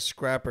Pym is a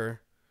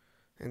scrapper.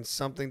 And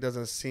something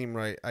doesn't seem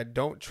right. I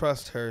don't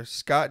trust her.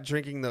 Scott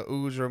drinking the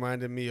ooze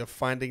reminded me of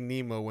Finding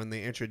Nemo when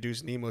they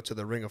introduced Nemo to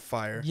the Ring of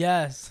Fire.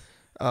 Yes.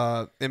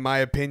 In my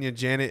opinion,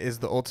 Janet is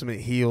the ultimate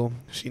heel.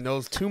 She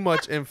knows too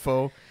much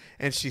info,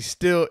 and she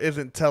still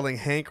isn't telling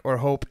Hank or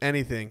Hope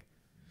anything.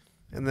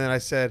 And then I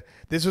said,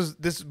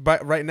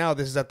 right now,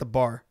 this is at the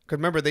bar. Because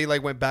remember, they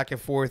like went back and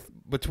forth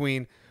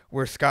between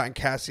where Scott and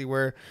Cassie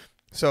were.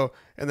 So,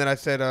 and then I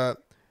said,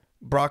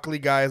 broccoli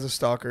guy is a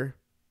stalker.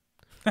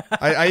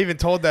 I even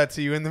told that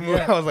to you in the movie.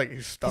 Yeah. I was like,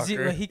 "You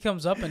stalker." He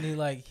comes up and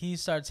he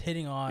starts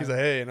hitting on. He's like,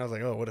 "Hey," and I was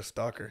like, "Oh, what a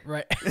stalker!"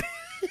 Right.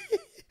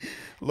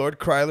 Lord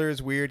Kryler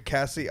is weird.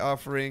 Cassie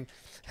offering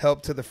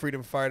help to the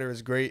freedom fighter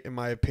is great in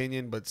my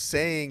opinion, but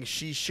saying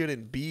she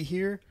shouldn't be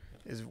here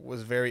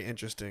was very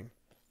interesting.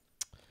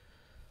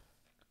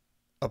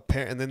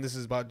 And then this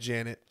is about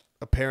Janet.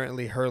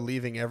 Apparently, her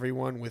leaving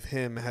everyone with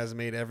him has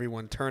made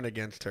everyone turn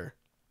against her.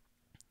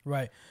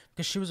 Right,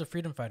 because she was a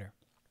freedom fighter.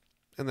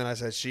 And then I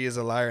said she is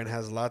a liar and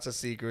has lots of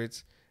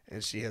secrets,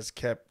 and she has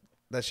kept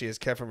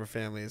from her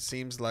family. It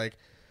seems like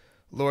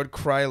Lord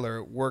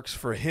Kryler works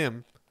for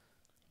him.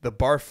 The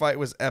bar fight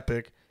was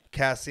epic.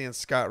 Cassie and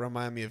Scott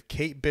remind me of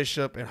Kate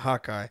Bishop and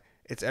Hawkeye.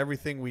 It's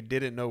everything we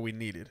didn't know we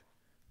needed.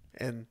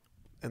 And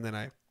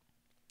then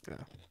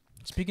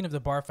Speaking of the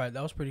bar fight,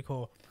 that was pretty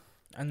cool.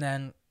 And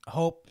then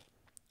Hope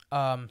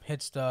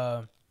hits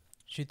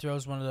she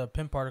throws one of the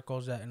pin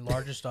particles that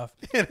enlarges stuff.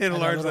 and it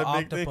enlarged that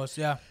big octopus,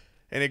 thing. yeah.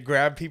 And it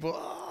grabbed people.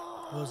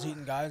 It was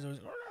eating guys. It was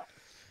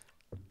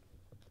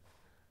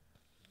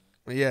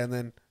Yeah, and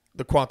then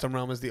the quantum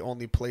realm is the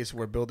only place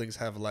where buildings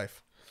have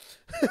life.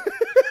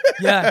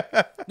 yeah.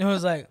 It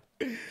was like,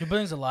 your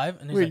building's alive?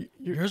 And he's like,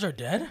 yours are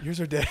dead? Yours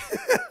are dead.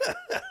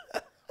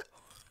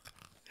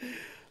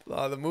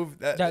 The move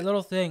that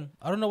little thing,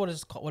 I don't know what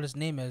his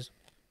name is,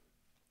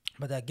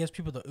 but that gives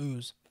people the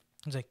ooze.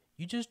 He's like,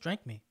 you just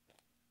drank me.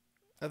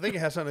 I think it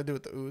has something to do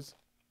with the ooze.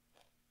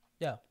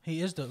 Yeah,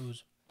 he is the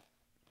ooze.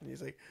 And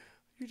he's like,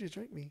 you just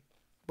drank me.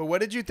 But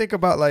what did you think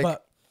about, like...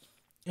 But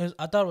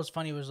I thought it was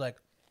funny. It was like,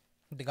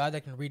 the guy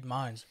that can read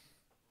minds.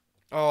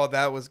 Oh,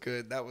 that was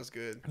good. That was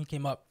good. He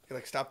came up. You're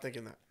like, stop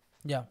thinking that.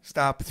 Yeah.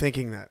 Stop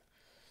thinking that.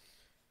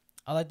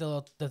 I like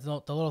the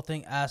little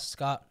thing asked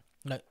Scott,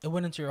 like, it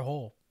went into your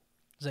hole.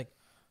 He's like,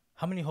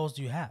 how many holes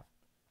do you have?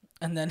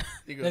 And then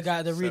He goes, the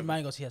guy that read 7.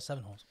 mind goes, he has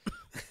 7 holes.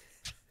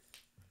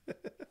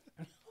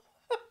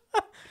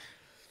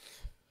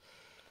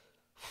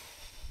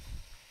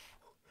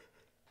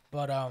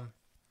 But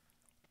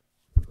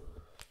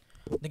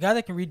the guy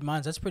that can read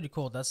minds, that's pretty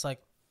cool. That's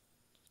like,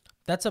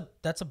 that's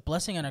a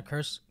blessing and a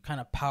curse kind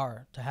of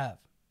power to have.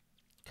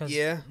 Because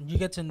you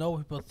get to know what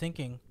people are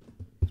thinking,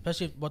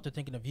 especially what they're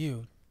thinking of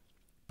you.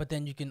 But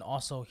then you can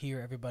also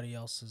hear everybody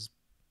else's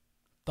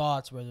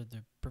thoughts, whether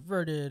they're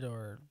perverted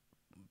or,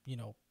 you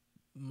know,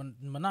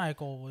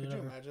 maniacal. Whatever.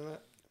 Could you imagine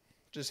that?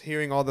 Just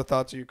hearing all the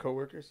thoughts of your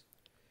coworkers.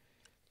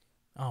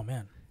 Oh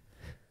man,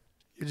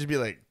 you'd just be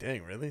like,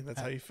 "Dang, really? That's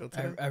how you feel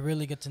today?" I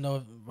really get to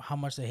know how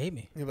much they hate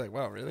me. You're like,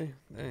 "Wow, really?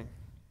 Dang,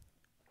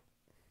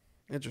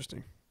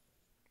 interesting."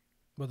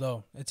 But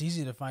though, it's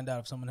easy to find out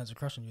if someone has a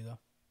crush on you, though.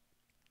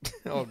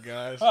 Oh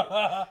gosh,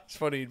 it's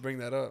funny you'd bring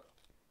that up.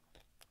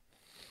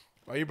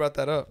 Why you brought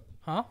that up?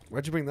 Huh?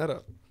 Why'd you bring that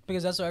up?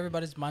 Because that's where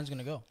everybody's mind's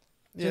gonna go.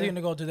 So they're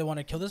gonna go, do they want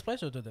to kill this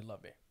place or do they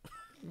love me?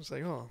 It's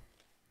like, oh,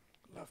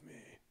 love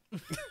me.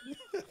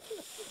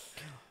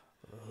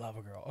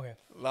 Lava girl. Okay.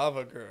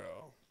 Lava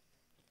girl.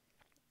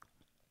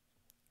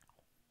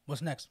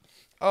 What's next?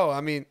 Oh,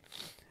 I mean,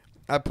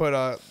 I put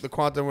the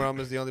quantum realm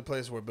is the only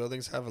place where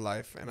buildings have a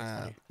life,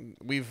 and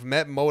we've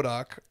met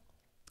MODOK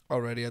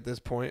already at this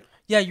point.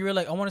 Yeah, you were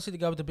like, I want to see the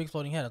guy with the big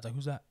floating head. I was like,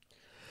 who's that?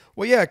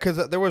 Well, yeah,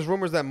 because there was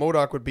rumors that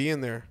MODOK would be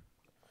in there.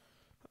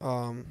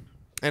 And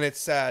it's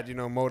sad, you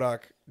know,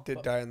 MODOK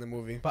did die in the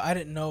movie. But I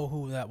didn't know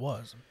who that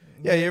was.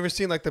 Yeah, you ever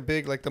seen like the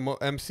big, like the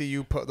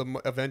MCU,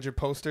 the Avenger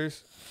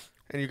posters?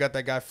 And you got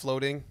that guy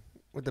floating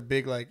with the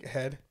big like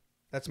head?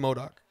 That's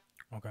MODOK.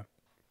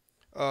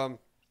 Okay.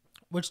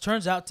 Which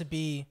turns out to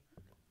be...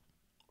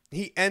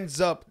 He ends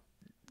up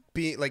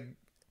being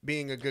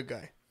a good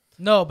guy.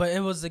 No, but it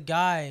was the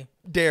guy...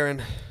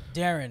 Darren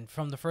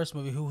from the first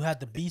movie who had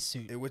the beast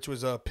suit. Which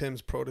was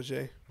Pym's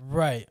protege.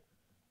 Right.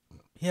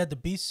 He had the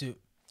beast suit.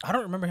 I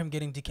don't remember him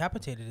getting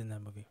decapitated in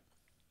that movie.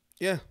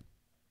 Yeah.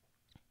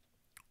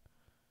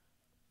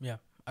 Yeah,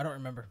 I don't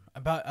remember.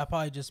 I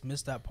probably just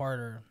missed that part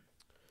or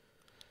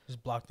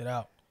just blocked it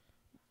out.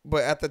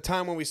 But at the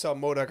time when we saw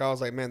MODOK, I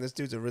was like, man, this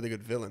dude's a really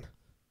good villain.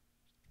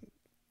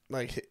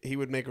 Like, he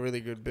would make a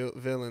really good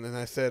villain. And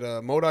I said,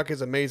 MODOK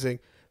is amazing.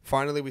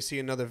 Finally, we see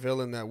another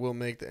villain that will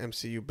make the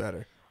MCU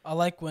better. I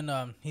like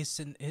when he's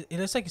sitting. It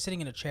looks like he's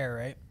sitting in a chair,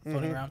 right,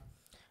 floating around,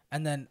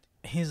 and then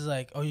he's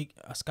like, "Oh,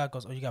 Scott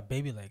goes, oh, you got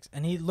baby legs,"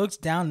 and he looks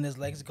down and his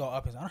legs go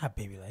up. He's like, I don't have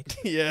baby legs.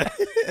 Yeah.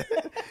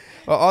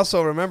 Well,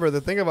 also remember the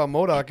thing about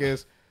MODOK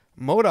is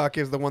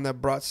the one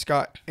that brought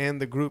Scott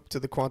and the group to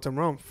the quantum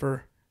realm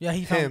for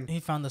he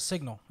found the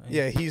signal.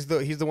 Yeah, he's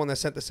the one that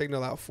sent the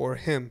signal out for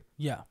him.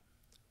 Yeah.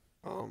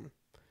 And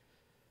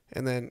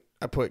then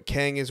I put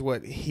Kang is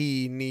what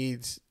he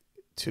needs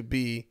to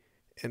be,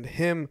 and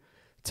him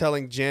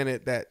telling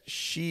Janet that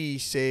she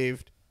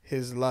saved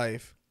his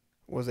life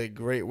was a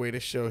great way to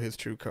show his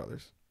true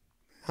colors.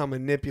 How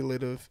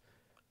manipulative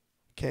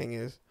Kang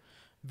is.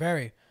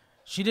 Very.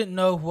 She didn't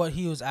know what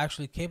he was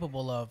actually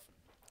capable of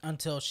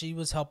until she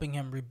was helping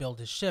him rebuild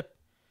his ship.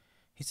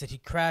 He said he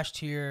crashed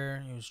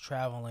here, he was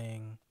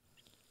traveling,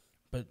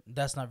 but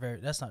that's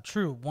not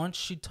true. Once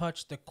she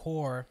touched the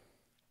core,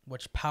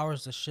 which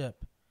powers the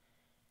ship,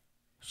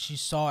 she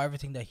saw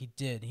everything that he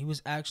did. He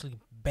was actually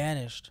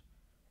banished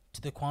to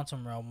the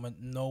quantum realm with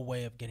no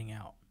way of getting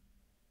out.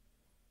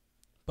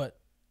 But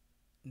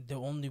the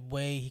only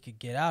way he could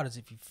get out is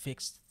if he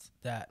fixed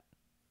the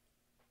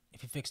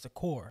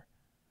core.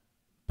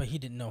 But he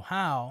didn't know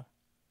how,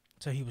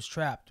 so he was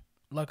trapped.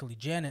 Luckily,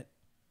 Janet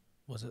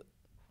was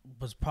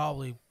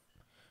probably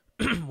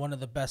one of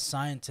the best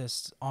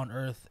scientists on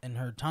Earth in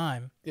her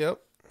time.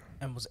 Yep.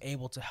 And was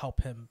able to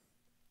help him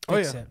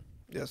fix it.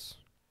 Yes.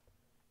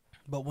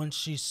 But when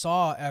she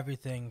saw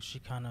everything,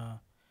 she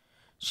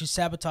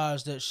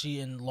sabotaged it. She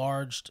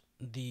enlarged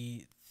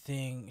the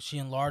thing. She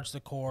enlarged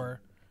the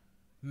core,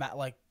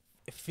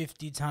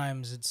 50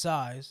 times its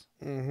size,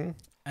 Mm-hmm.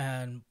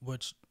 and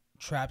which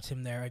trapped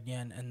him there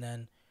again. And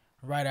then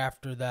right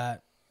after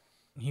that,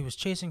 he was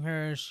chasing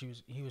her.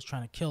 He was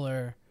trying to kill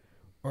her,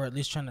 or at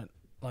least trying to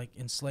like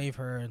enslave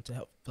her and to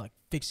help like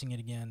fixing it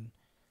again.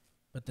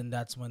 But then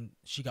that's when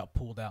she got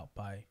pulled out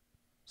by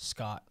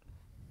Scott.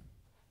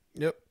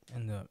 Yep.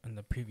 In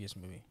the previous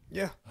movie.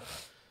 Yeah.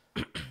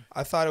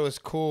 I thought it was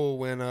cool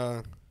when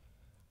the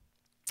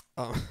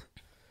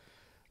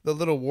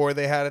little war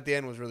they had at the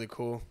end was really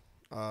cool.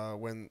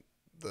 When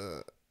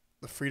the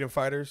freedom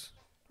fighters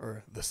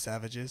or the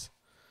savages,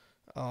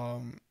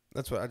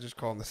 that's what I just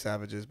call them, the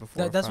savages.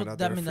 Before That's I found what out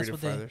that they were mean. That's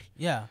freedom what fighters.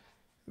 yeah.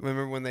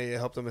 Remember when they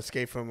helped him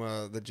escape from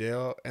the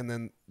jail, and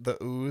then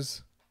the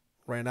ooze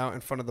ran out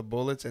in front of the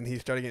bullets, and he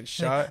started getting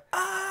shot.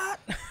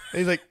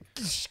 And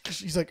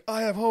he's like,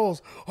 I have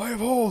holes.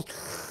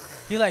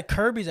 He like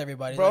Kirby's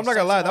everybody. Bro, like, I'm not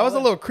gonna lie, that was a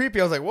little creepy.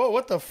 I was like, whoa,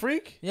 what the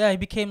freak? Yeah, he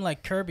became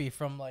like Kirby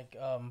from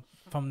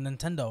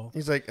Nintendo.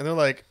 He's like, and they're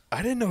like,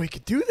 I didn't know he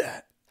could do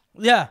that.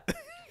 Yeah.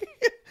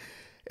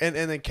 and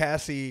then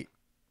Cassie,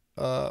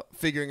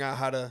 figuring out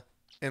how to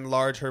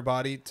enlarge her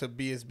body to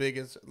be as big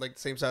as like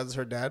the same size as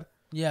her dad.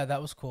 Yeah,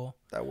 that was cool.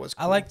 That was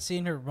cool. I liked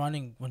seeing her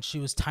running when she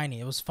was tiny.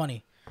 It was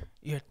funny.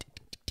 And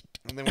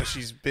then when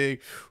she's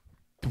big,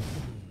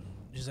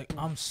 she's like,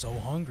 I'm so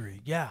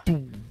hungry. Yeah.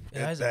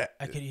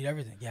 I could eat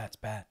everything. Yeah, it's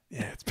bad.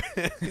 Yeah, it's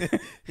bad.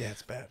 Yeah,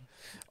 it's bad.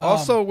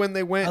 Also, when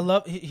they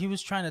went, he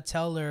was trying to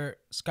tell her,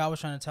 Scott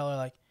was trying to tell her,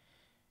 like,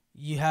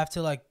 you have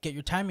to like get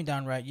your timing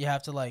down right. You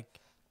have to like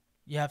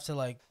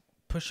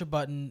push a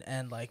button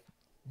and like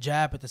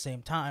jab at the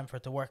same time for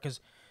it to work. Because,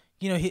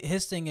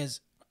 his thing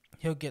is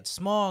he'll get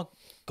small,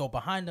 go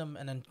behind him,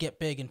 and then get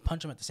big and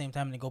punch him at the same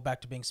time, and then go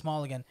back to being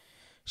small again.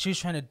 She was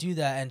trying to do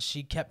that, and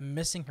she kept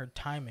missing her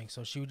timing.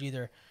 So she would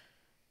either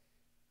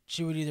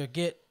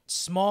get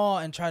small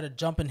and try to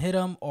jump and hit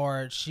him,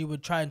 or she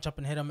would try and jump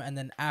and hit him, and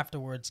then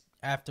afterwards,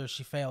 after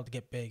she failed,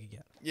 get big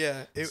again.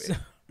 Yeah,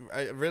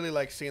 I really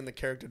like seeing the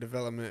character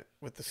development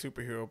with the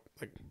superhero,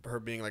 like her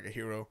being like a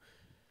hero.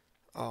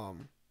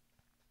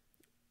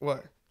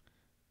 What?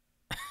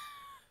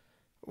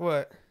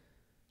 What?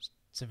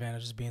 Savannah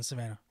just being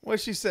Savannah.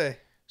 What'd she say?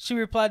 She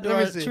replied to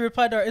our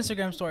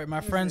Instagram story.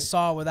 My friend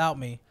saw without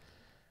me.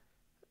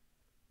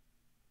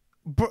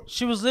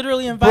 She was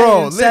literally invited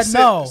and said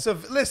no.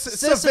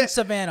 Listen,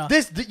 Savannah.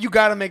 You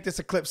gotta make this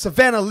a clip.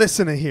 Savannah,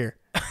 listen to here.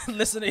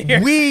 Listen to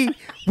here.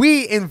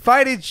 We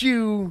invited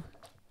you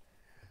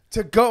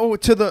to go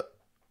to the.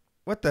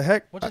 What the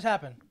heck? What just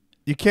happened?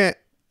 You can't.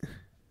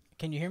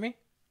 Can you hear me?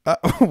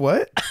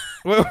 What?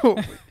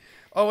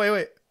 Oh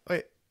wait.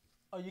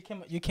 Oh,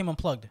 you came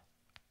unplugged.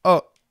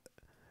 Oh,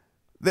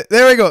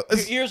 there we go.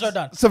 Your ears are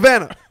done.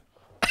 Savannah,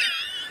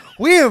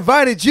 we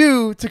invited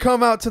you to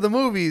come out to the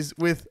movies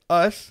with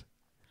us,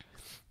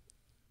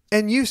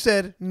 and you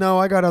said, no,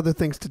 I got other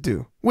things to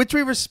do, which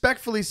we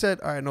respectfully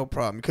said, all right, no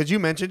problem, because you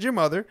mentioned your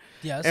mother.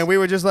 Yes. And we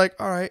were just like,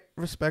 all right,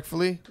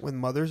 respectfully, when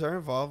mothers are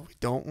involved, we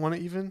don't want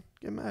to even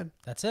get mad.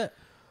 That's it.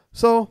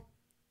 So,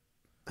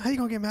 how you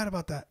going to get mad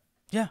about that?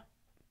 Yeah.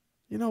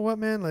 You know what,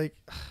 man? Like,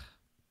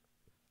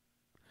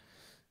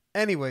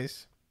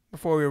 anyways,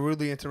 before we were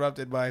rudely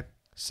interrupted by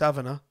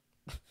Savannah.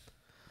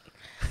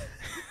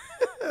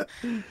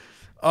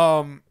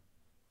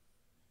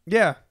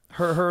 Yeah,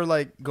 her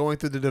like going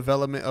through the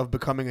development of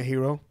becoming a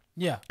hero.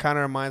 Yeah. Kind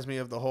of reminds me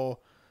of the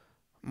whole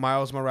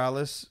Miles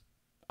Morales.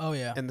 Oh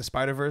yeah. In the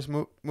Spider-Verse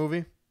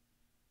movie.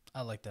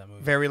 I like that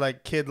movie. Very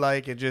like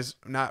kid-like and just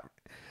not.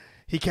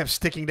 He kept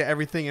sticking to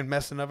everything and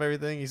messing up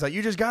everything. He's like,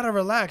 you just gotta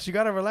relax. You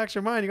gotta relax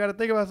your mind. You gotta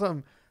think about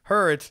something.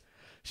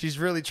 She's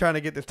really trying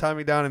to get this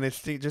timing down, and it's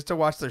just to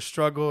watch their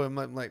struggle. And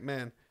I'm like,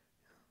 man,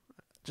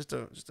 just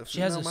a she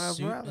has a Miles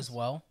suit Morales. as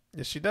well.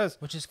 Yes, she does.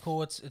 Which is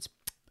cool. It's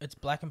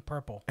black and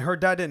purple. And her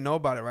dad didn't know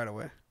about it right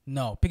away.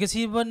 No, because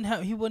he wouldn't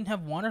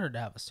have wanted her to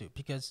have a suit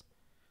because,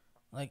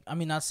 like, I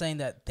mean, not saying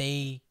that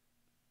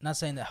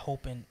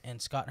Hope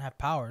and Scott have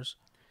powers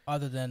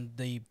other than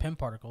the Pym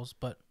particles,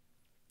 but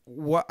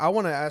what I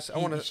want to ask,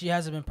 she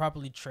hasn't been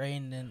properly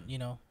trained,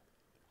 and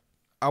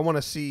I want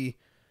to see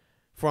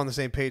if we're on the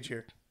same page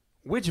here.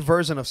 Which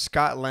version of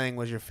Scott Lang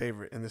was your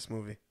favorite in this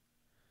movie?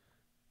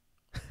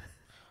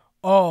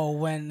 Oh,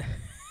 when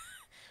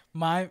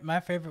my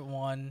favorite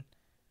one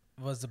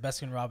was the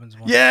Baskin Robbins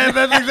one. Yeah,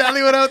 that's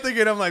exactly what I was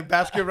thinking. I'm like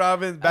Baskin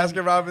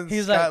Robbins.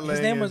 He's Scott like, his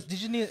name was.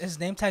 Did you need his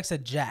name tag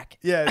said Jack?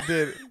 Yeah, it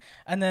did.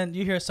 And then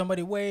you hear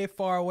somebody way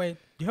far away.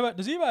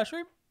 Does he have ice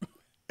cream?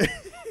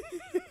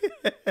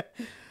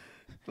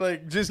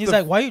 He's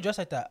like, why are you dressed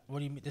like that? What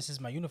do you mean? This is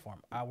my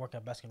uniform. I work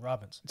at Baskin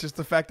Robbins. Just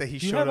the fact that he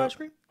showed up. Ice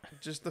cream?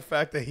 Just the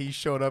fact that he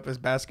showed up as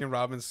Baskin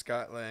Robbins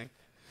Scott Lang.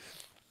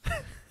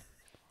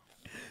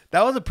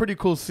 That was a pretty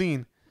cool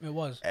scene. It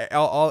was.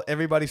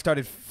 Everybody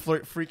started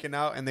freaking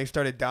out, and they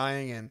started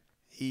dying, and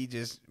he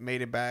just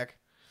made it back.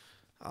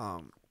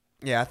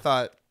 Yeah, I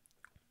thought.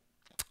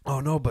 Oh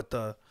no, I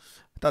thought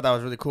that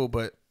was really cool.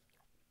 But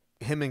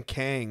him and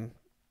Kang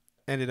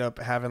ended up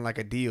having like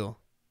a deal.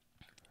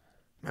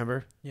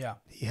 Remember? Yeah.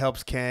 He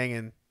helps Kang,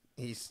 and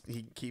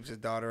he keeps his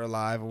daughter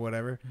alive or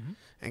whatever,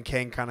 and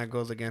Kang kind of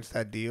goes against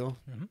that deal.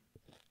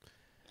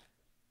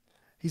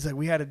 He's like,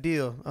 we had a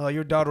deal. Oh,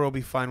 your daughter will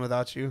be fine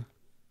without you.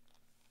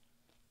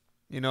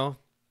 You know?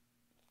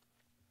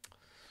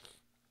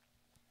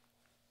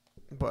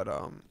 But,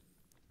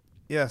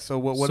 yeah, so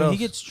what else? So he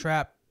gets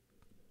trapped,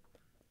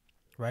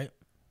 right?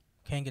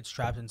 Kang gets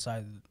trapped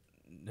inside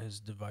his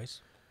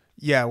device.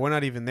 Yeah, we're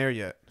not even there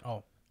yet.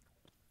 Oh.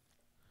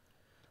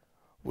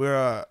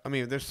 We're, I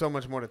mean, there's so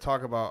much more to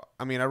talk about.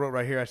 I mean, I wrote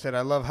right here, I said,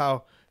 I love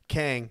how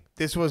Kang,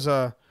 I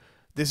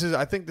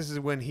think this is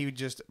when he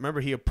just,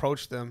 remember he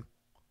approached them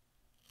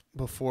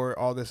before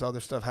all this other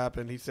stuff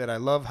happened. He said, I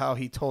love how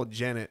he told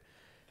Janet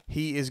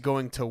he is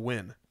going to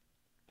win.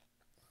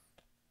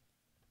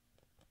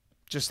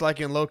 Just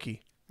like in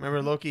Loki.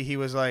 Remember Loki? He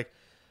was like,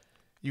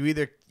 you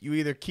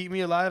either keep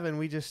me alive and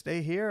we just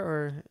stay here,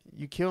 or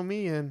you kill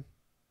me and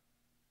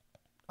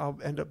I'll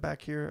end up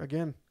back here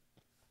again.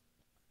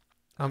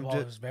 I'm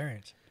just his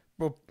variant.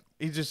 Well,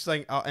 he's just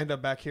saying I'll end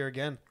up back here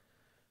again,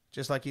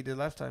 just like he did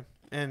last time,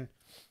 and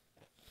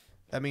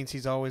that means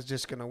he's always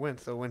just gonna win.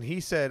 So when he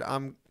said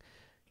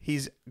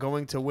he's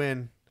going to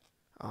win,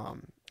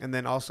 and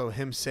then also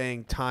him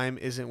saying time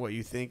isn't what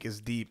you think is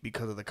deep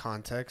because of the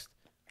context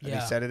that he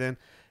said it in,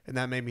 and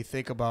that made me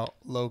think about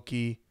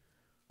Loki.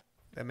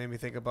 That made me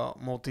think about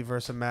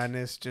Multiverse of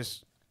Madness.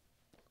 Just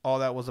all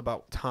that was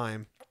about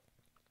time,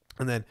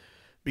 and then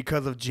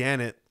because of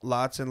Janet,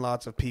 lots and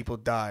lots of people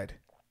died.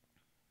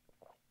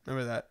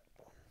 Remember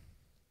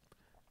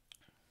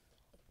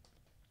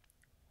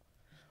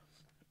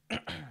that?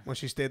 When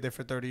she stayed there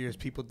for 30 years,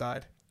 people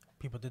died.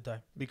 People did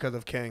die. Because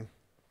of Kang.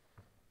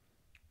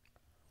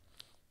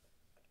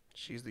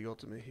 She's the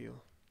ultimate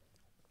heel.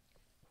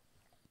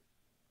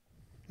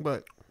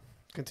 But,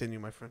 continue,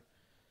 my friend.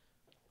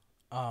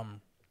 A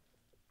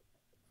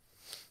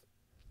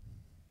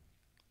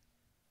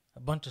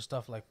bunch of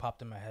stuff like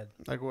popped in my head.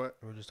 Like what?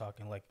 We were just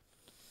talking, like,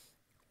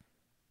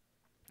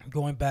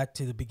 going back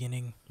to the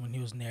beginning when he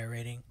was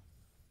narrating.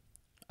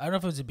 I don't know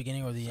if it was the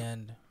beginning or the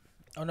end.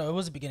 Oh no, it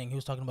was the beginning. He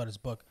was talking about his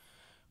book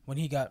when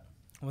in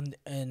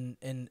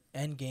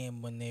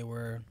Endgame, when they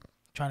were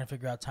trying to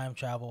figure out time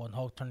travel and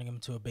Hulk turning him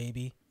into a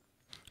baby.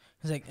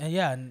 He's like,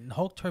 yeah, and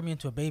Hulk turned me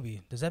into a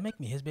baby. Does that make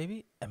me his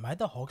baby? Am I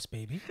the Hulk's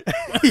baby?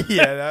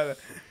 That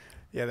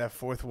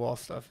fourth wall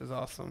stuff is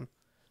awesome.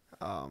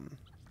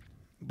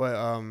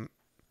 But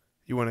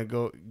you want to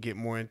go get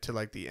more into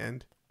like the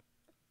end?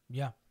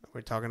 Yeah. We're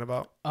talking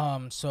about.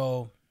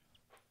 So.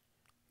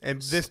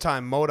 And this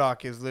time,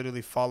 MODOK is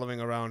literally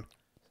following around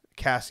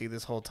Cassie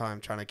this whole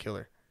time, trying to kill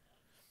her.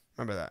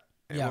 Remember that?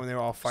 And when they were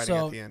all fighting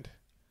at the end.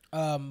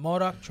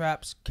 MODOK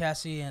traps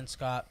Cassie and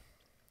Scott,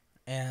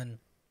 and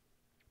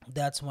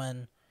that's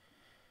when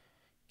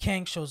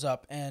Kang shows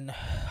up and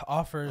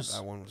offers.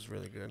 That one was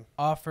really good.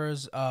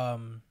 Offers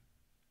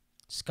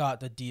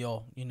Scott the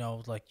deal. You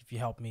know, like, if you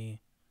help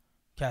me,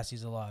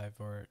 Cassie's alive,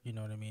 or you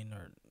know what I mean,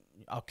 or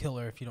I'll kill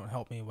her if you don't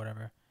help me,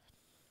 whatever.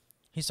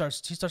 He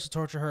starts to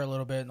torture her a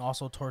little bit, and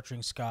also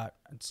torturing Scott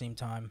at the same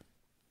time.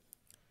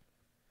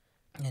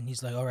 And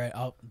he's like, "All right,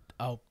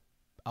 I'll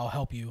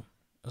help you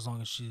as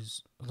long as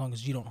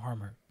you don't harm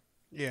her."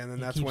 Yeah, and then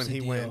that's when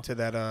he went into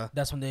that.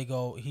 That's when they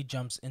go. He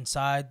jumps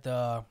inside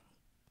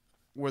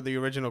where the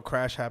original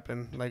crash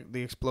happened, like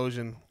the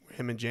explosion.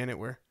 Him and Janet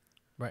were.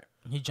 Right.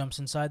 He jumps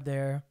inside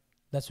there.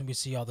 That's when we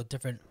see all the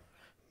different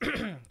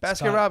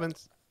Baskin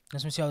Robbins.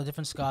 That's when we see all the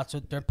different Scotts.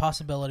 Their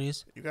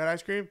possibilities. You got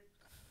ice cream?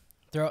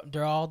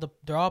 They're all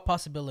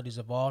possibilities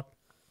of all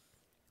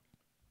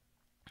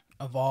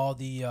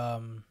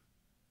the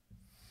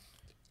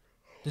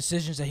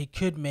decisions that he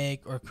could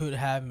make or could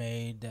have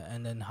made,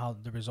 and then how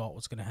the result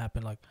was going to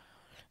happen. Like,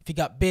 if he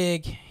got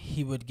big,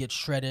 he would get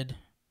shredded.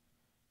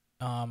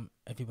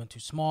 If he went too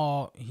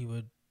small, he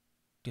would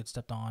get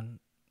stepped on,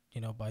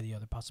 by the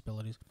other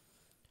possibilities.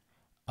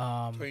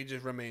 So he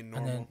just remained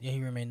normal. And then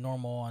he remained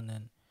normal, and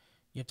then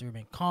you have to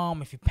remain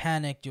calm. If you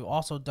panicked, you'll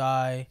also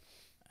die,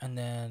 and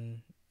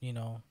then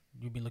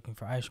you'd be looking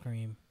for ice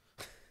cream.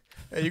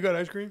 Hey, you got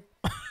ice cream?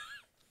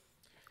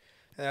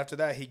 And after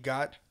that, he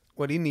got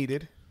what he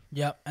needed.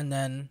 Yep, and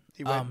then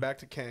he went back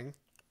to Kang.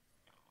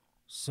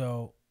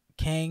 So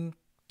Kang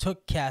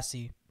took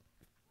Cassie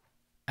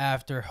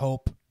after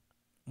Hope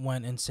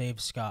went and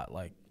saved Scott.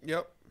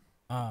 Yep.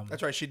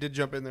 That's right. She did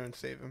jump in there and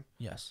save him.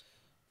 Yes.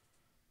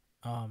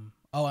 And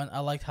I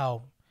liked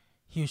how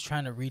he was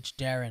trying to reach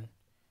Darren.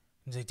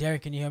 He's like,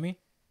 "Darren, can you hear me?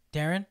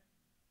 Darren?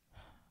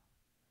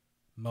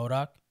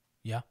 MODOK?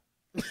 Yeah."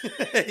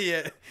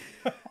 Yeah.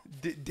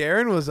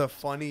 Darren was a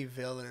funny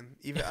villain.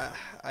 Even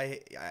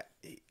I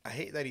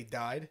hate that he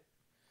died.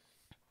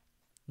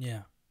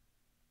 Yeah.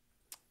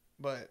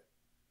 But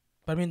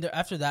I mean,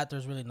 after that,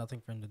 there's really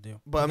nothing for him to do.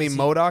 But I mean,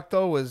 MODOK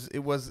though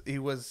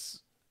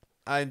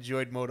I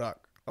enjoyed MODOK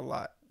a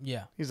lot.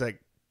 Yeah. He's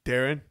like,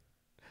 "Darren,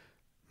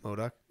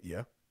 MODOK,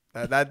 yeah."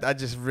 That I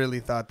just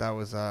really thought that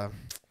was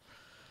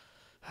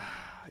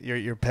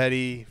your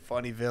petty,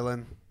 funny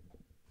villain.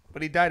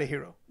 But he died a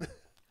hero.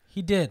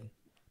 He did.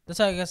 That's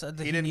how I guess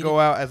he didn't go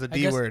out as a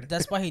D word.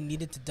 That's why he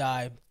needed to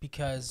die,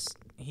 because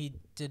he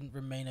didn't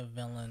remain a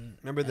villain.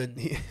 Remember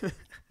that?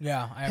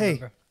 Yeah, I hey,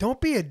 remember.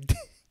 don't be a.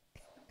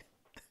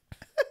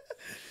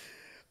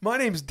 My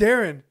name's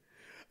Darren,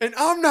 and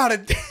I'm not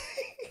a.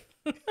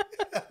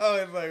 I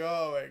was like,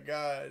 oh my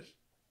gosh,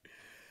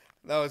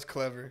 that was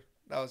clever.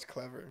 That was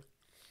clever.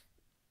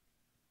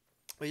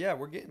 But yeah,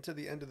 we're getting to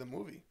the end of the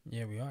movie.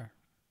 Yeah, we are.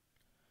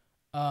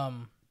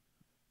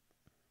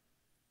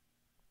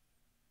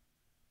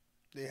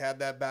 They had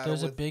that battle.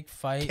 There's with a big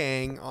fight.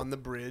 Kang on the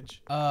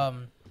bridge.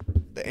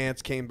 The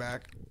ants came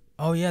back.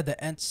 Oh yeah,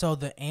 the ants. So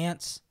the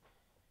ants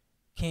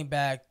came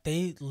back.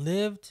 They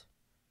lived.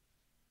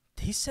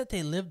 He said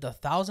they lived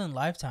 1,000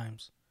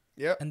 lifetimes.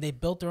 Yep. And they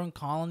built their own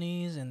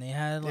colonies, and they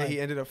had like. Yeah,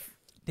 he ended up.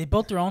 They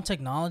built their own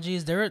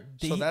technologies. So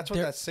that's what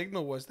that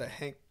signal was that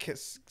Hank kept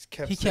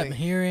saying. He kept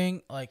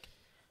hearing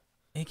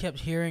he kept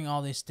hearing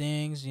all these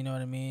things. You know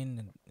what I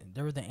mean? And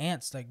there were the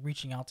ants like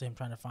reaching out to him,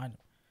 trying to find him,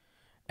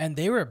 and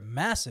they were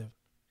massive.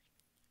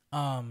 They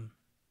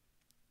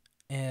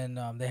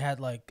had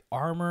like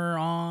armor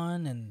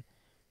on, and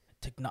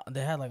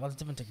they had like all this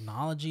different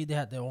technology. They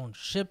had their own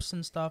ships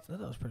and stuff. That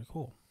was pretty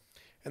cool.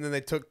 And then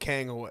they took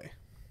Kang away.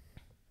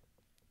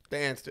 The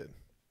ants did.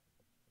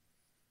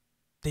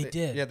 They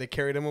did. Yeah, they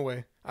carried him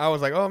away. I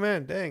was like, oh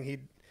man, dang, he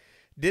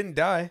didn't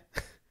die.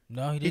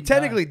 No, he didn't. He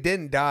technically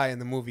didn't die in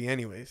the movie,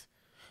 anyways.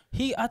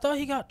 I thought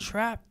he got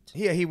trapped.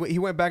 Yeah, he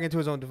went back into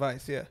his own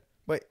device. Yeah,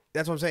 but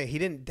that's what I'm saying. He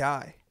didn't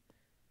die.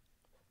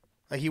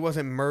 Like he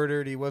wasn't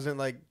murdered. He wasn't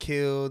like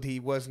killed. He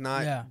was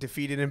not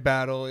defeated in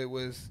battle. It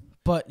was.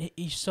 But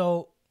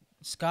so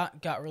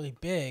Scott got really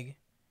big.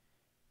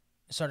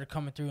 Started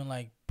coming through and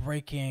like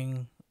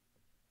breaking,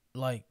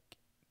 like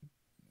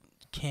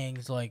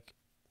Kang's like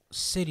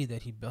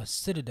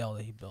citadel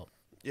that he built.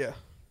 Yeah.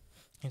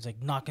 He's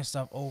like knocking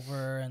stuff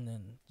over, and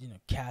then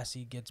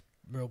Cassie gets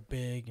real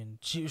big, and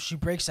she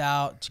breaks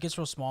out. She gets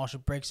real small. She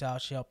breaks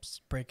out. She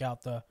helps break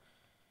out the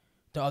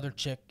other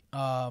chick.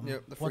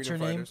 The what's her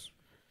Fighters. name?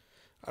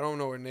 I don't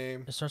know her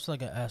name. It starts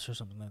with like an S or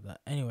something like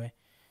that. Anyway,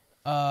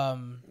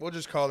 we'll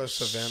just call her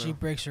Savannah. She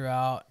breaks her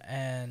out,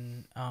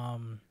 and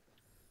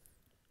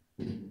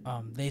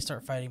they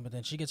start fighting, but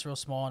then she gets real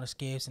small and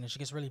escapes, and then she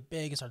gets really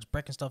big and starts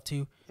breaking stuff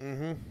too.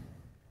 Mm-hmm.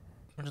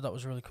 Which I thought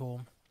was really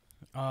cool.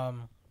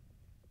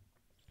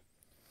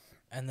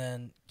 And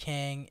then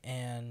Kang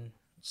and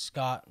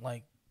Scott,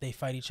 like, they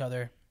fight each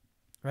other,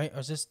 right? Or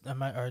is this,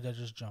 or did I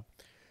just jump?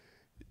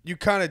 You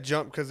kind of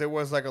jumped because there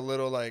was like a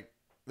little like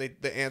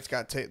the ants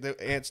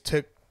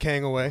took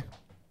Kang away.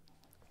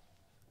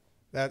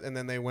 And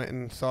then they went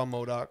and saw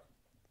MODOK.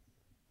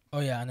 Oh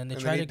yeah, and then they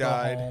tried to go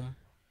home.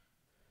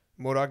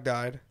 MODOK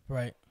died.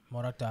 Right,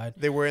 MODOK died.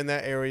 They were in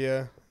that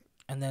area.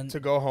 And then to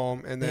go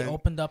home, and then they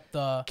opened up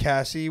the.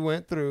 Cassie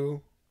went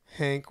through.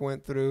 Hank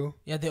went through.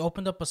 Yeah, they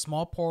opened up a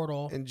small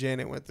portal. And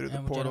Janet went through the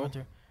portal.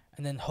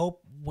 And then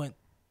Hope went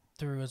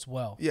through as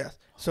well. Yes.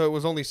 So it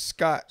was only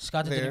Scott.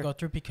 Scott didn't go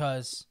through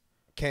because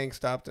Kang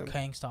stopped him.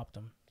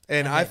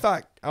 And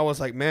I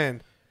was like,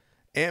 man,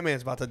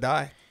 Ant-Man's about to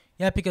die.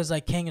 Yeah, because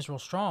like Kang is real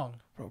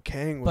strong. Bro,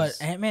 Kang was.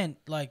 But Ant-Man,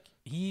 like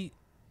he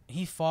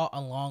fought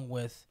along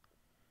with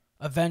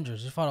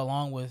Avengers. He fought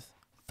along with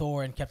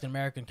Thor and Captain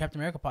America. And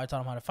Captain America probably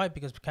taught him how to fight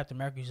because Captain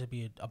America used to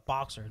be a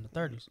boxer in the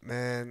 30s.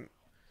 Man.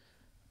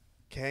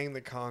 Kang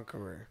the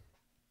Conqueror.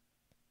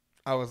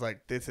 I was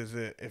like, this is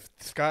it. If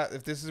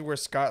this is where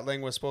Scott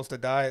Lang was supposed to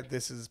die,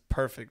 this is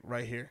perfect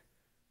right here.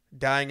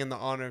 Dying in the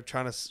honor of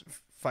trying to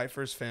fight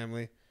for his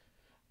family,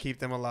 keep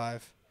them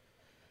alive.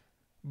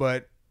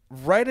 But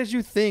right as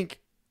you think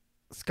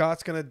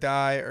Scott's going to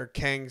die or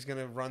Kang's going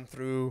to run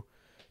through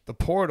the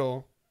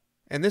portal,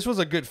 and this was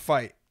a good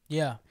fight.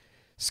 Yeah.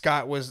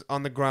 Scott was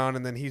on the ground,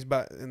 and then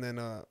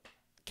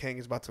Kang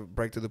is about to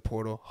break through the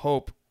portal.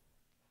 Hope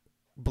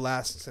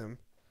blasts him.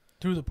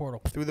 Through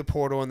the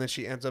portal, and then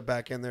she ends up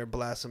back in there,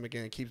 blasts him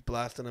again, keeps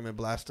blasting him and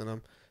blasting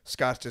him.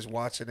 Scott's just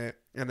watching it,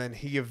 and then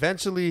he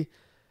eventually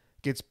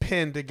gets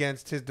pinned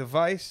against his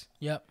device.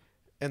 Yep.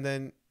 And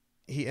then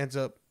he ends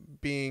up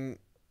being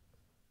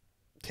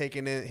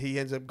taken in. He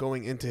ends up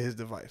going into his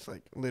device,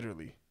 like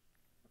literally.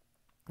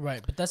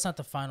 Right, but that's not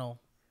the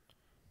final.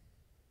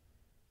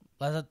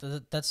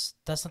 That's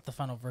not the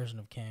final version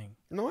of Kang.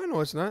 No, I know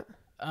it's not.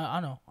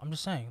 I know. I'm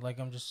just saying. Like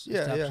I'm just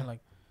establishing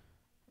like.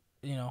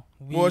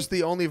 Well, it's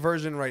the only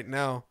version right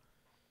now.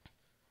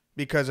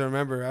 Because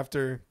remember,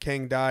 after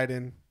Kang died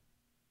in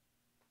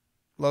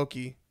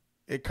Loki,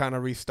 it kind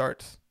of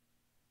restarts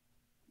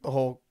the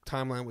whole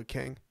timeline with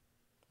Kang.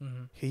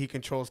 Mm-hmm. He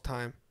controls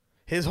time.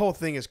 His whole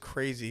thing is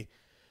crazy.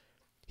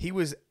 He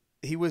was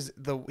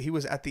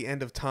at the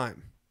end of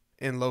time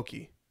in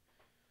Loki.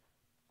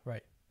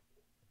 Right.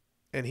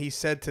 And he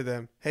said to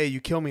them, "Hey,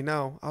 you kill me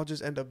now, I'll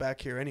just end up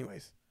back here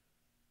anyways."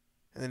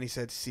 And then he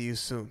said, "See you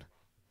soon."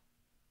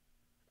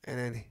 And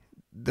then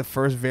the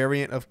first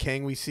variant of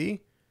Kang we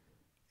see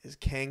is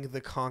Kang the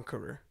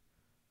Conqueror.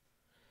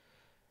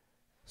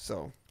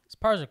 So his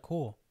powers are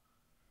cool.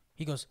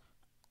 He goes,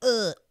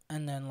 and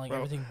then like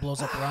everything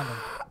blows up around him.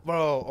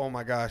 Bro, oh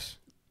my gosh.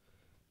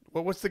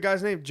 What's the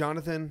guy's name?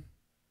 Jonathan.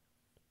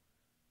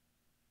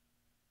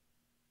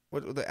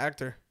 What the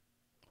actor?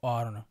 Oh,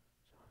 I don't know.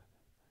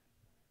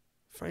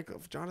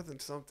 Jonathan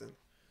something.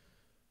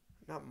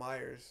 Not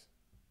Myers.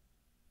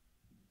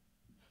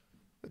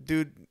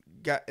 Dude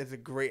is a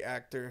great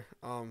actor.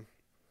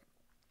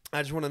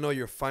 I just want to know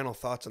your final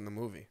thoughts on the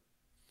movie.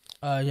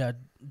 Yeah,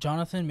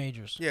 Jonathan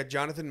Majors. Yeah,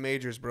 Jonathan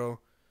Majors, bro.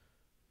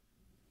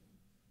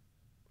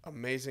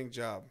 Amazing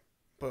job.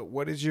 But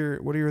what are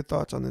your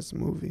thoughts on this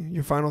movie?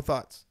 Your final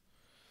thoughts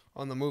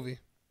on the movie.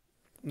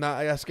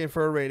 Not asking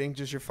for a rating,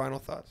 just your final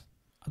thoughts.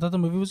 I thought the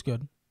movie was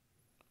good.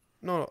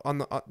 No,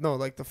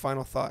 like the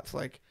final thoughts,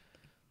 like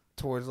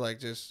towards like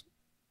just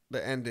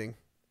the ending.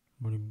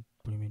 What do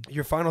you mean?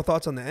 Your final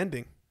thoughts on the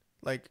ending,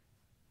 like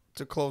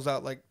to close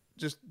out, like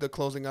just the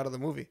closing out of the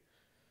movie.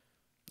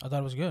 I thought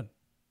it was good.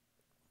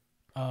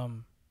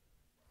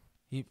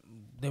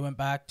 They went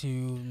back to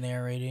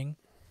narrating,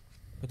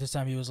 but this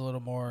time he was a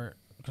little more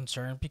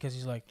concerned because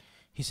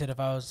he said if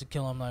I was to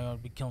kill him, like I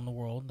would be killing the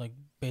world. Like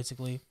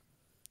basically,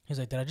 he's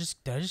like, did I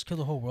just kill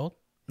the whole world?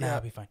 Nah, Yeah,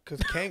 I'll be fine.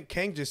 Because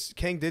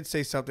Kang did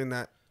say something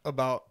that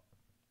about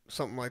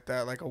something like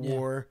that, like a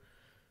war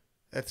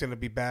that's gonna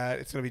be bad.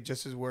 It's gonna be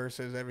just as worse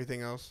as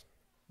everything else.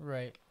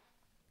 Right.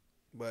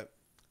 But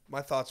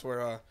my thoughts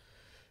were,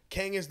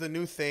 Kang is the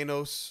new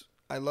Thanos.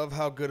 I love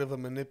how good of a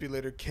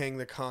manipulator Kang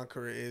the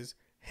Conqueror is.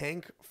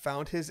 Hank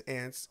found his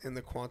ants in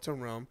the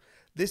quantum realm.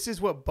 This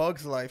is what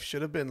Bug's life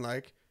should have been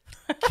like.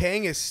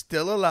 Kang is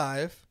still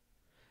alive.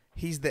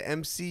 He's the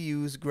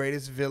MCU's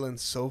greatest villain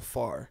so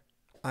far.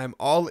 I'm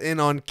all in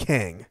on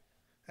Kang.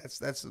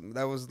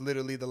 That was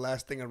literally the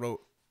last thing I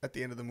wrote at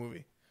the end of the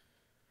movie.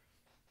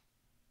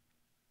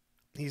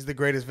 He's the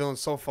greatest villain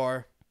so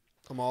far.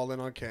 I'm all in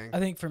on Kang. I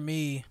think for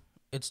me,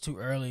 it's too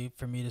early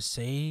for me to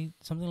say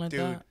something like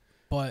Dude, that.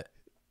 But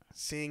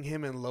seeing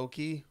him in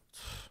Loki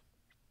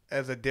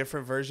as a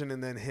different version,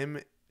 and then him,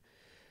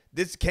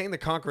 this Kang the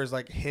Conqueror is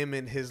like him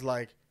and his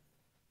like,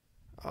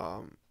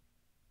 what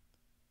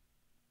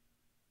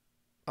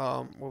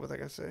was I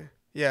gonna say?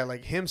 Yeah,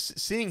 like him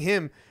seeing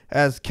him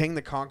as Kang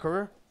the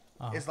Conqueror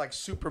is like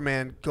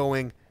Superman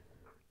going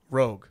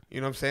rogue.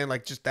 You know what I'm saying?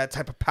 Like just that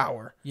type of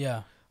power.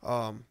 Yeah.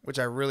 Which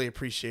I really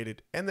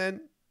appreciated. And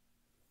then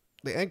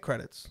the end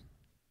credits.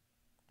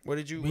 What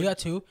did you? We got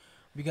two.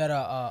 We got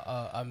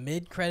a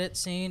mid credit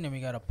scene and we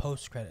got a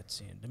post credit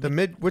scene. The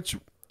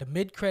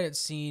mid credit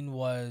scene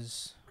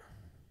was.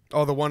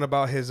 Oh, the one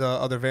about his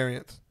other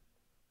variants.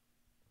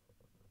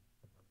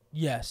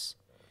 Yes,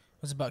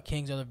 it was about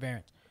King's other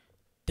variants.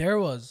 There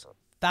was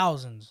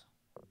thousands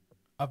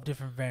of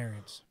different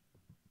variants.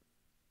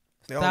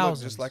 They all look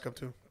just like him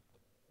too.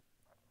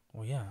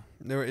 Well, yeah.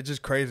 It's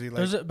just crazy.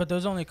 Like, but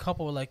there's only a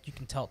couple like you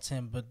can tell it's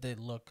him, but they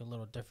look a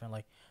little different.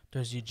 Like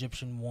there's the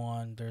Egyptian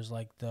one. There's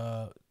like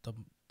the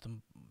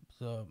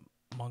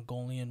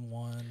Mongolian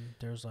one.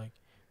 There's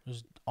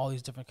all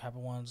these different type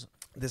of ones.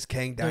 This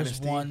Kang Dynasty.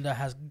 There's one that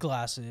has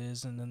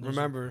glasses, and then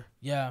remember.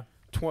 Yeah.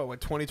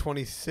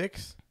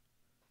 2026?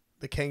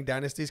 The Kang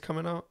Dynasty's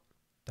coming out.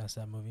 That's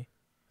that movie.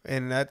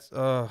 And that's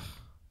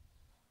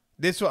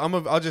this.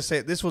 I'll just say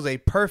it, this was a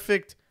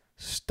perfect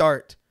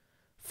start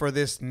for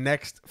this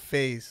next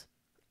phase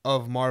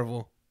of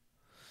Marvel,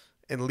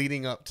 and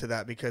leading up to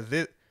that, because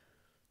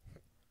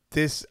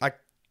this I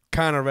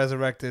kind of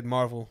resurrected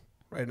Marvel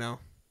right now.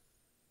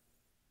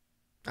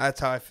 That's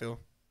how I feel.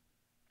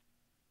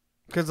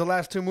 Because the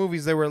last two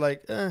movies, they were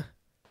like,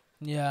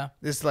 Yeah.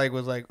 This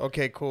was like,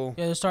 okay, cool.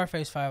 Yeah, the Star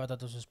Phase 5, I thought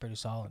this was pretty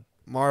solid.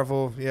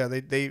 Marvel, yeah,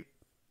 they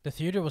the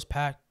theater was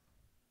packed.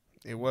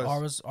 It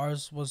was.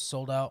 Ours was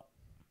sold out.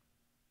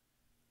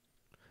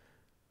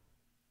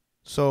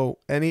 So,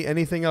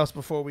 anything else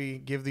before we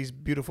give these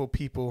beautiful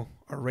people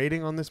a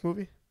rating on this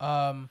movie?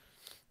 The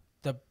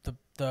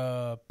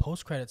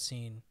post credit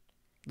scene.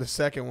 The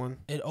second one.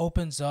 It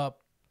opens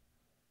up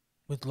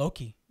with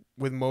Loki.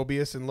 With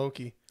Mobius and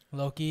Loki.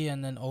 Loki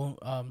and then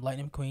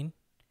Lightning McQueen.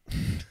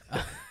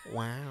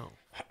 Wow.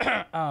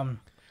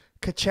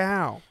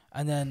 Ka-chow.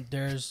 And then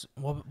there's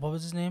what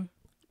was his name?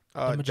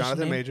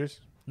 Jonathan Majors.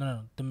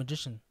 No, the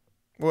magician.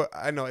 Well,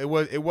 I know it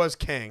was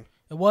Kang.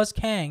 It was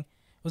Kang.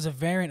 It was a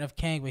variant of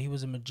Kang, but he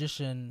was a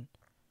magician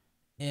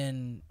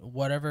in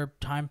whatever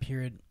time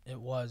period it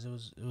was.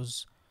 It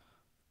was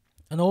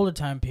an older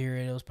time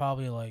period. It was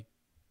probably like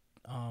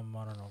I don't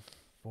know,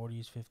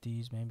 40s,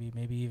 50s,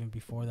 maybe even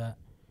before that.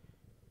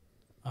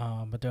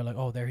 But they're like,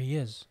 oh, there he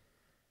is.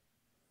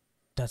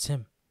 That's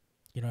him.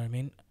 You know what I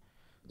mean?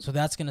 So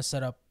that's gonna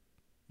set up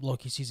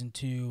Loki season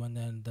 2, and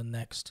then the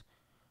next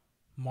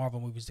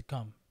Marvel movies to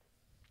come.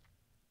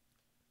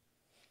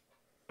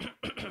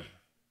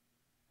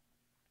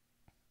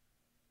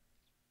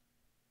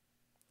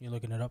 You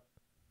looking it up?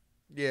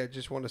 Yeah,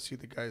 just want to see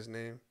the guy's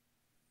name.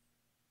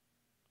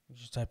 You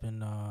just type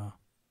in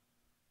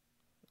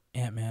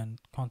Ant-Man,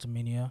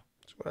 Quantumania.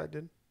 That's what I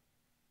did.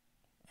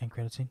 End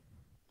credit scene.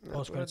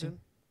 Post credit scene.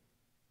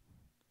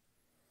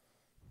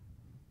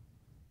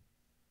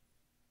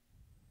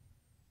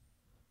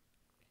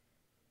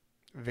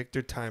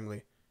 Victor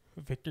Timely.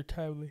 Victor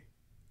Timely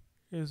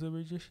is a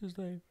magician's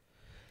name.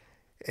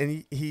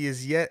 And he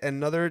is yet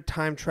another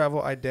time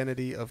travel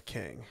identity of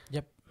Kang.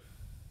 Yep.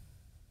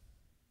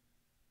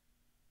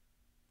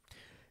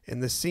 In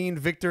the scene,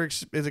 Victor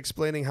is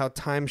explaining how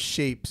time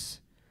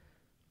shapes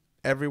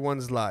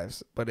everyone's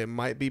lives, but it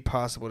might be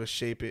possible to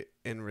shape it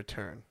in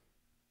return.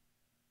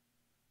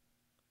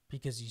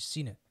 Because you've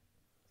seen it.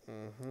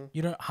 Mm-hmm.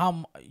 You don't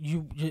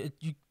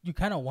you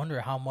kind of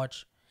wonder how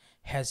much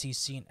has he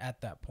seen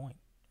at that point.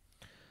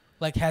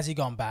 Like, has he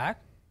gone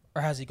back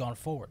or has he gone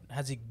forward?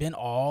 Has he been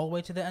all the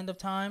way to the end of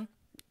time?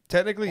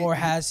 Technically, or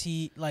has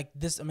he like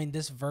this? I mean,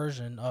 this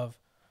version of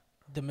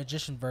the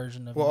magician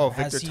version of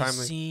has Victor he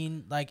Timely.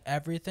 seen like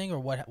everything, or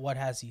what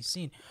has he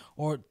seen?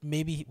 Or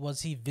maybe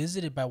was he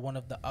visited by one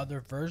of the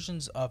other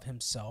versions of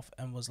himself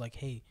and was like,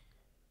 hey,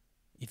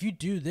 if you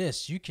do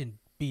this, you can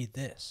be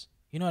this.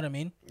 You know what I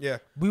mean? Yeah.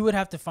 We would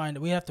have to find.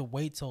 We have to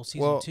wait till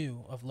season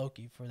 2 of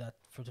Loki to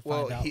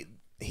find out.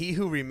 He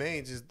who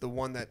remains is the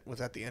one that was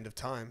at the end of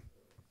time.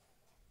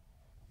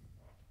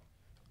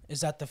 Is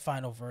that the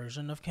final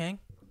version of Kang,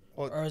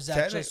 or is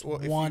that just well,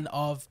 one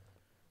of?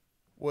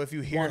 Well, if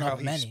you hear how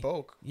he many.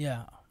 spoke,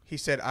 Yeah, he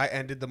said, "I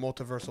ended the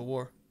multiversal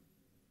war."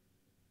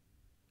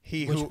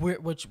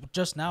 Which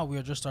just now we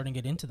are just starting to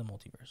get into the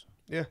multiverse.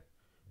 Yeah,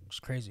 which is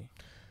crazy.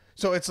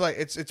 So it's like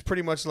it's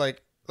pretty much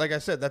like I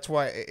said. That's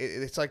why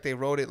it's like they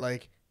wrote it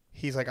like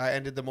he's like, "I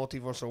ended the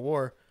multiversal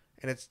war,"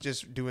 and it's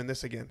just doing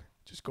this again,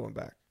 just going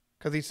back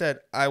because he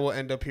said, "I will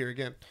end up here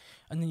again."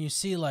 And then you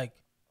see like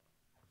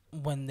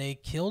when they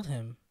killed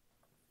him,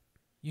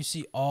 you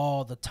see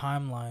all the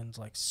timelines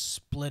like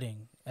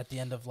splitting at the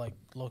end of like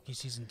Loki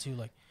season 2,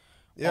 like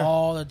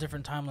all the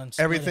different timelines.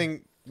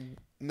 Everything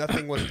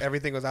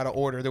was out of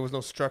order. There was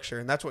no structure,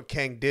 and that's what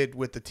Kang did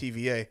with the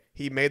TVA.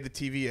 He made the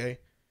TVA,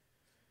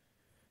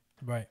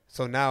 right?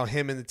 So now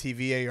him and the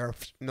TVA are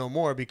no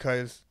more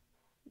because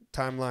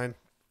timeline.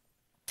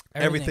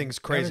 Everything's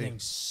crazy.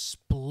 Everything's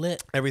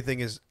split. Everything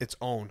is its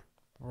own.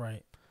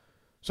 Right.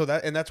 So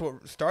that's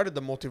what started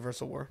the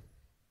multiversal war.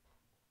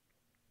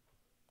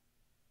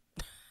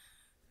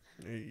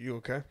 You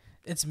okay?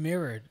 It's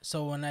mirrored.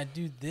 So when I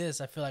do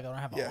this, I feel like I don't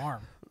have an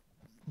arm.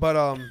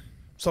 But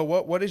so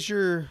what is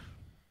your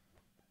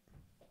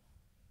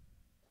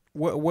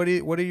what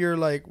are your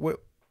like what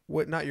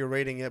not your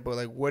rating yet, but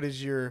like what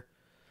is your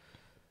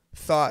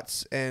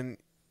thoughts and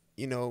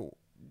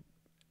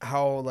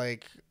how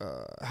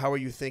are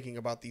you thinking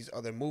about these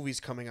other movies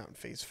coming out in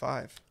Phase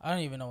 5? I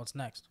don't even know what's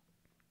next.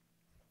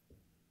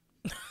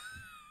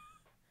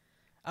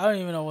 I don't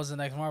even know what's the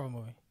next Marvel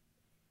movie.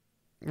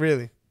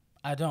 Really?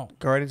 I don't.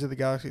 Guardians of the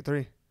Galaxy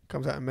 3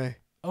 comes out in May.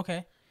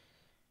 Okay.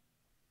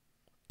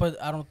 But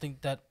I don't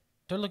think that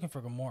they're looking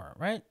for Gamora,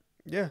 right?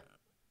 Yeah.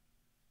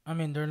 I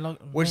mean, they're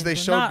looking. Which they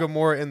showed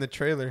Gamora in the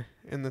trailer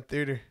in the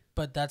theater.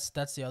 But that's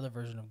the other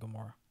version of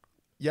Gamora.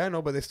 Yeah, I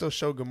know, but they still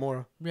show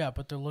Gamora. Yeah,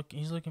 but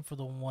he's looking for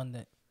the one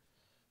that.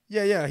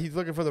 Yeah, he's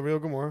looking for the real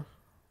Gamora.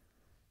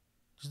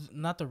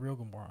 Not the real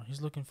Gamora.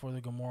 He's looking for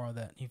the Gamora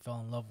that he fell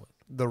in love with.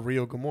 The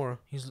real Gamora.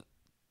 He's.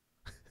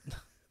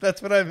 That's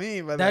what I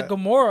mean by that. That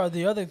Gamora,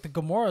 the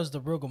Gamora is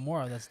the real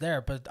Gamora that's there,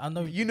 but I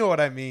know. You know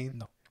what I mean.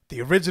 No. The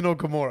original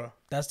Gamora.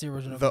 That's the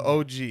original The Gamora.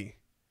 OG.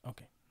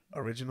 Okay.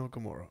 Original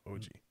Gamora.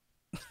 OG.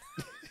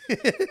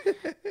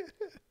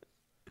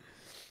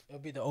 It'll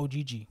be the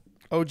OGG.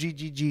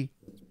 OGGG.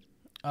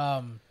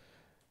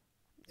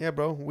 Yeah,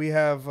 bro. We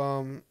have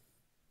oh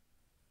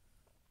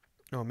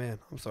man,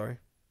 I'm sorry.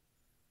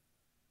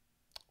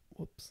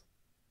 Whoops.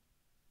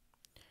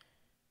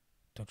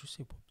 Don't you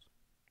say whoops?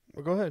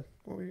 Well, go ahead.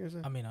 What were you gonna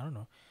say? I mean, I don't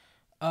know.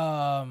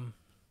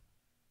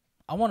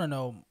 I want to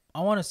know.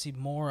 I want to see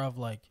more of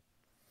like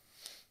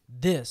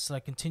this,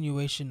 like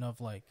continuation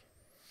of like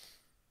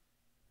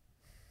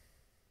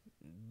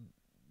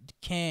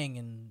Kang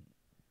and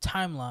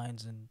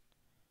timelines and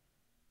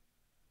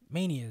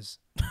manias.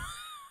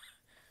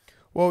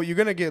 Well, you're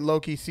gonna get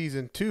Loki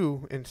season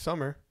 2 in this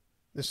summer.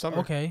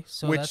 Okay,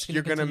 so which that's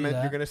you're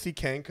gonna see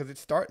Kang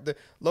because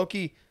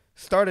Loki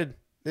started.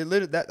 It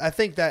literally I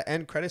think that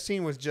end credit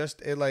scene was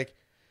just a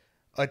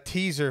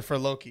teaser for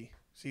Loki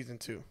season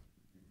 2.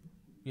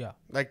 Yeah,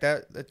 like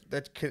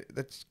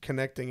that's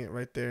connecting it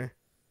right there.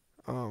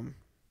 But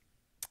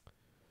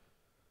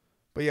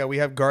yeah, we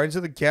have Guardians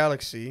of the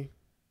Galaxy.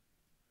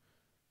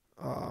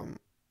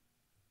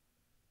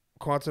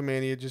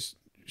 Quantumania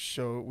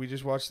we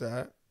just watched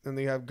that. Then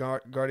they have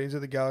Guardians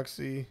of the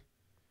Galaxy.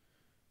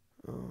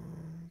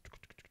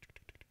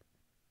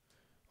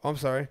 I'm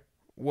sorry.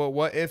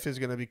 What If is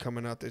gonna be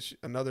coming out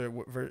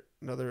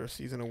another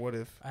season of What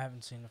If. I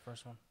haven't seen the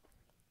first one.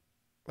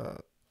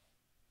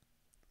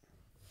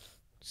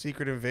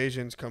 Secret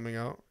Invasion's coming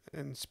out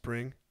in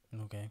spring.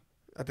 Okay.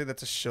 I think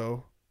that's a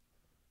show,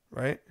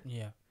 right?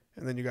 Yeah.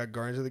 And then you got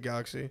Guardians of the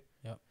Galaxy.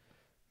 Yep.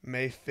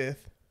 May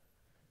 5th.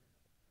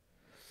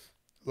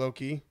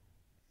 Loki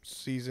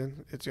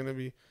season. It's going to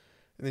be.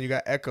 And then you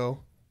got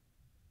Echo.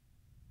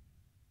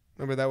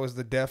 Remember that was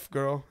the deaf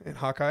girl in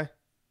Hawkeye?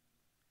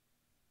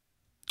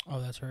 Oh,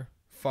 that's her.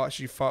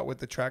 She fought with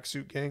the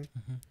tracksuit gang.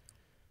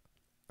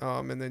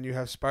 Mm-hmm. And then you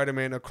have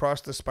Spider-Man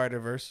Across the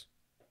Spider-Verse.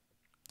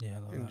 Yeah, I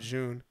love in that.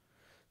 June.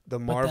 The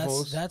But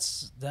Marvels.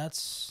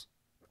 That's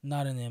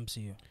not in the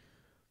MCU.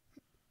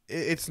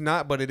 It's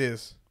not, but it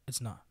is.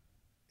 It's not.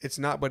 It's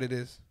not, but it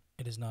is.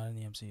 It is not in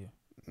the MCU.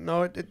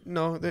 No,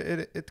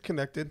 it's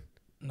connected.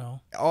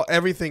 No.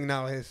 Everything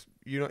now is,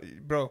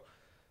 bro,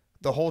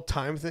 the whole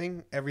time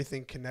thing,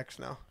 everything connects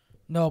now.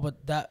 No,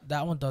 but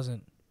that one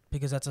doesn't,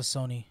 because that's a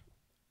Sony.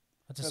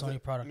 That's a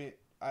Sony product. I mean,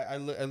 I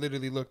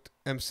literally looked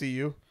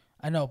MCU.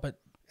 I know, but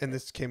and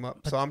this came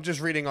up. So I'm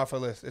just reading off a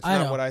list. It's I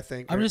not know. what I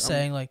think. I'm just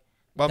saying, like,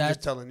 well, I'm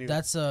just telling you.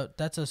 That's a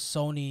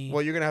Sony.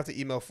 Well, you're gonna have to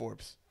email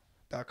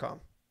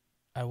Forbes.com.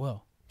 I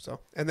will. So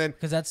and then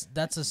because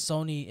that's a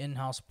Sony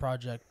in-house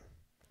project.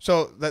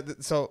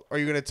 So are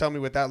you gonna tell me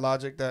with that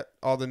logic that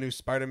all the new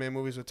Spider-Man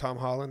movies with Tom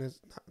Holland is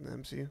not in the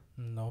MCU?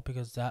 No,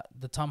 because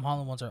the Tom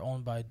Holland ones are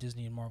owned by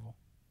Disney and Marvel.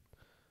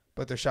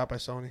 But they're shot by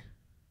Sony.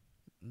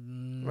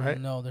 Right?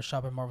 No, they're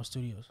shot by Marvel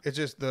Studios. It's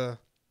just the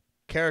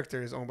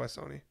character is owned by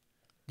Sony.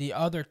 The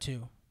other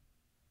two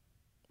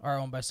are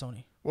owned by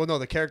Sony. Well, no,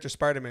 the character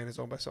Spider-Man is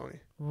owned by Sony.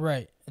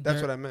 Right.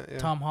 That's what I meant. Yeah.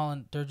 Tom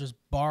Holland, they're just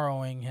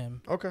borrowing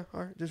him. Okay,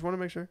 all right. Just want to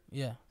make sure.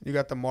 Yeah. You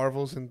got the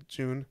Marvels in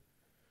June.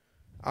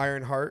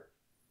 Ironheart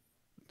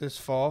this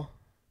fall.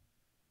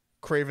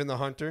 Kraven the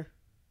Hunter.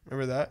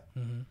 Remember that?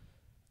 Mm-hmm.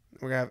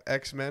 We're going to have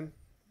X-Men.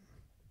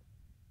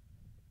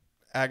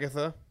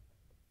 Agatha.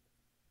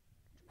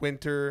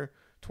 Winter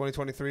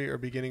 2023 or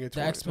beginning of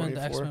 2024.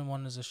 The X-Men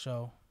one is a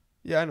show.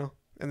 Yeah, I know.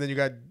 And then you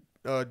got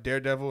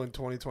Daredevil in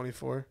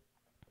 2024.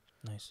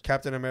 Nice.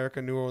 Captain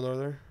America New World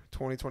Order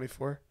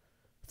 2024.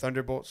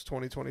 Thunderbolts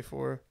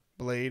 2024.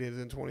 Blade is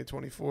in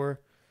 2024.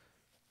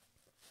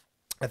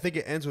 I think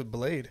it ends with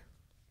Blade.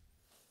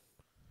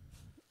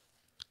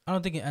 I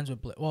don't think it ends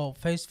with Blade. Well,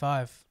 Phase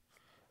 5.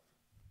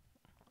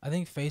 I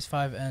think Phase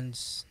 5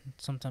 ends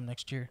sometime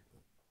next year.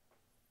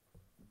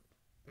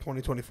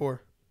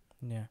 2024.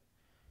 Yeah.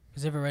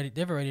 Because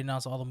they've already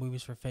announced all the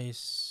movies for Phase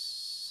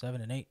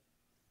 7 and 8.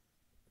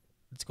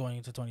 It's going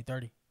into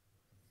 2030.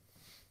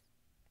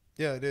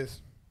 Yeah, it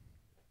is.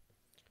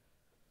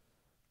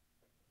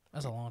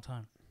 That's a long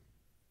time.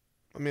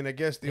 I mean, I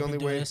guess They've been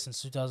doing this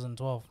since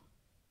 2012.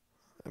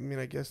 I mean,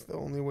 I guess the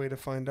only way to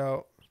find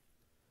out,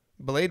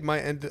 Blade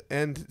might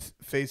end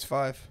Phase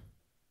 5.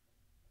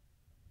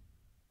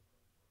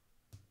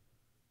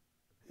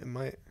 It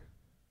might.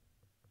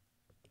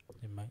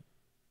 It might.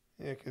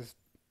 Yeah, because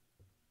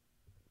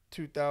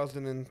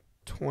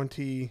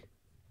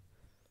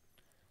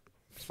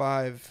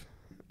 2025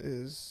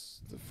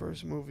 is the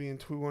first movie in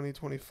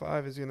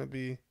 2025 is going to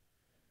be.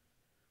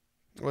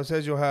 Well, it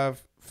says you'll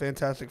have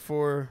Fantastic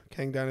Four,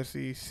 Kang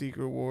Dynasty,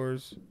 Secret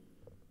Wars.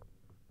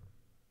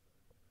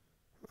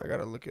 I got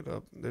to look it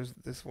up.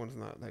 This one's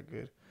not that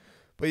good.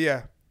 But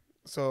yeah,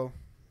 so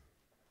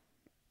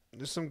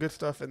there's some good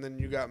stuff. And then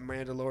you got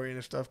Mandalorian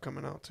and stuff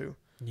coming out too.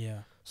 Yeah.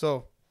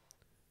 So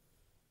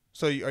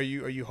are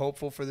you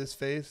hopeful for this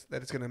phase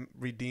that it's going to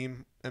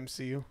redeem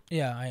MCU?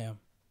 Yeah, I am.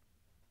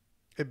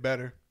 It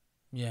better.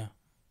 Yeah.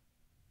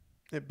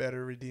 It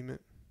better redeem it.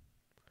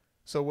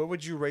 So what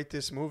would you rate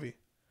this movie?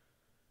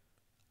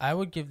 I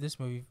would give this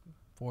movie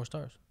 4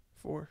 stars.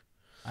 4.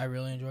 I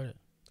really enjoyed it.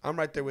 I'm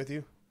right there with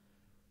you.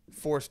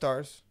 4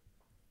 stars.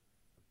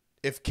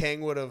 If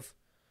Kang would have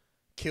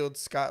killed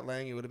Scott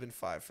Lang, it would have been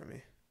 5 for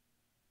me.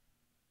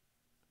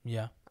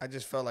 Yeah. I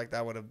just felt like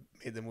that would have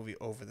made the movie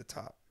over the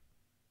top.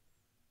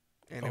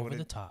 And over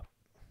the top.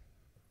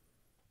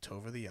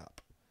 Over the yop.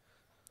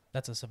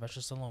 That's a Sylvester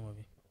Stallone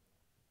movie.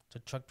 It's a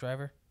truck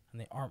driver,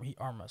 and he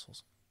arm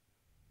wrestles.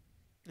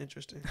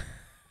 Interesting.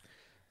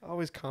 I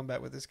always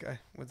combat with this guy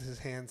with his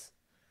hands.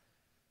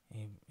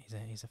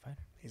 He's a fighter.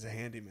 He's a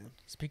handyman.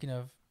 Speaking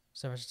of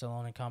Sylvester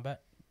Stallone in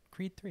combat,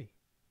 Creed 3.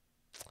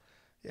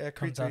 Yeah, Creed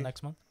comes 3. out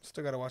next month.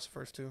 Still got to watch the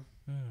first 2.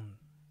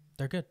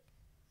 They're good.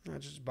 Not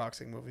just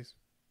boxing movies.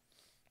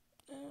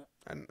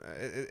 And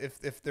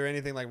if they're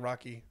anything like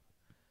Rocky,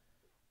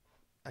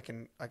 I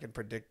can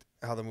predict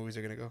how the movies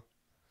are gonna go.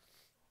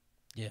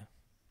 Yeah.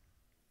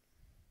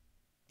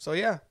 So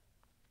yeah,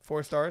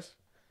 4 stars.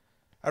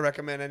 I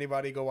recommend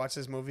anybody go watch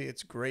this movie.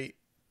 It's great.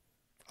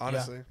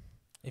 Honestly. Yeah.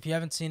 If you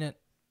haven't seen it,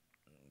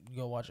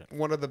 go watch it.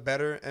 One of the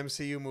better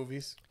MCU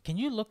movies. Can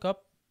you look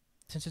up,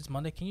 since it's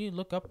Monday, can you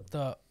look up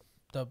the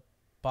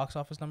box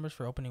office numbers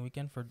for opening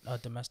weekend for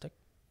domestic?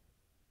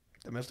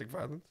 Domestic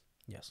violence?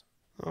 Yes.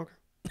 Okay.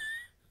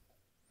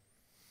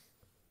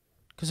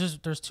 Because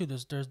there's 2.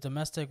 There's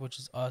domestic, which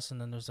is us,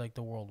 and then there's like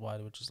the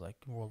worldwide, which is like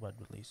worldwide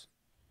release.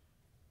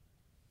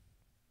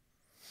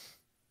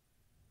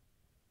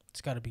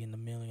 It's got to be in the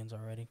millions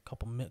already.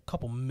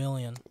 Couple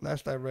million.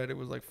 Last I read, it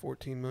was like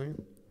 14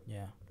 million.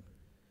 Yeah.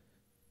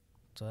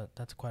 So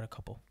that's quite a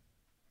couple.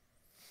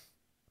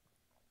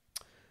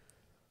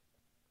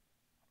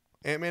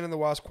 Ant-Man and the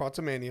Wasp: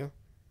 Quantumania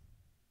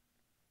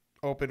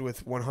opened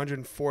with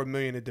 104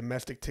 million in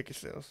domestic ticket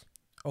sales.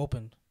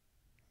 Opened.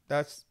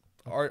 That's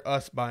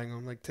us buying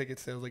them, like ticket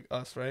sales, like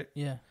us, right?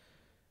 Yeah.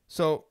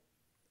 So,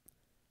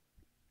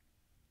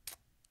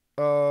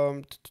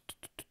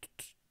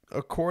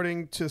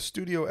 according to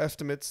studio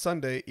estimates,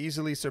 Sunday,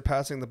 easily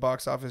surpassing the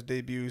box office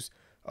debuts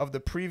of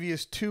the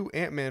previous 2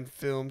 Ant-Man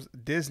films,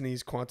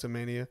 Disney's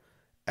Quantumania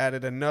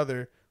added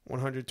another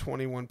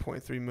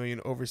 121.3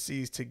 million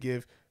overseas to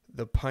give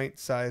the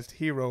pint-sized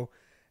hero,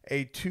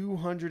 a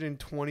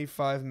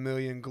 225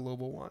 million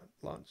global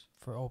launch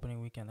for opening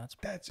weekend. That's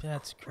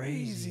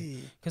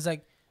crazy. Because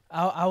like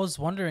I was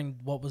wondering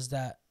what was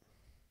that.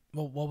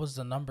 What was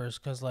the numbers?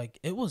 Because like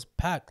it was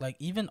packed. Like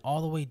even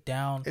all the way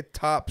down. It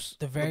tops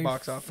the very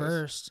box office.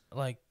 first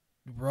like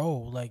row.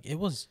 Like it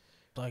was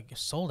like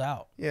sold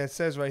out. Yeah, it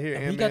says right here.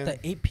 And we got the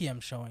 8 p.m.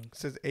 showing. It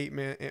says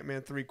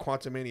Ant-Man 3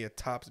 Quantumania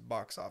tops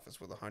box office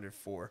with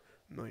 104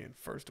 million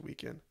first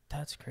weekend.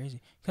 That's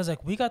crazy. Because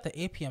like we got the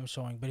 8 p.m.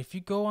 showing, but if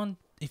you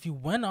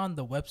went on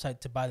the website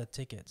to buy the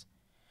tickets,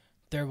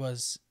 there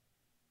was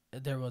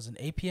an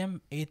 8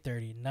 p.m.,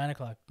 8:30, 9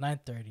 o'clock,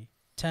 9:30,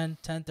 10,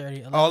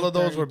 10:30, 11:30, all of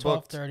those were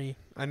booked. 12:30.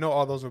 I know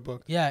all those were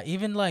booked. Yeah,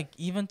 even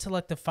to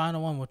like the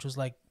final one, which was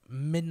like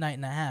midnight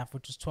and a half,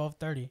 which was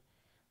 12:30.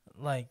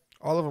 Like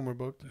all of them were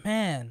booked.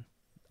 Man,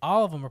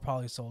 all of them were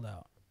probably sold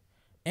out.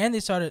 And they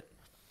started.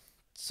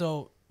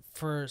 So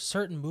for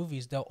certain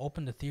movies, they'll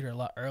open the theater a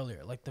lot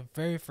earlier. Like the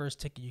very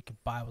first ticket you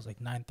could buy was like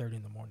 9:30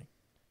 in the morning.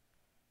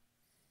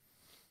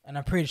 And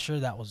I'm pretty sure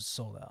that was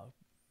sold out.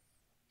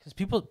 Because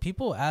people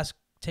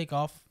take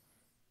off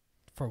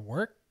for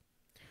work.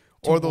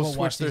 Or they'll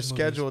switch their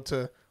schedule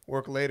to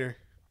work later.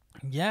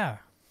 Yeah.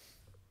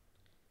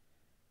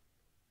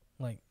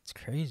 Like, it's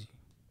crazy.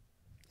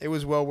 It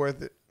was well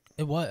worth it.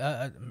 It was.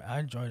 I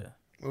enjoyed it.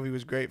 Movie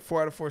was great.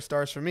 4 out of 4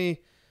 stars for me.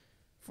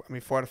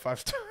 4 out of 5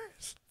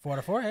 stars. 4 out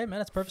of 4? Hey, man,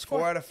 that's perfect score.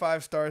 4 out of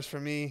 5 stars for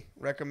me.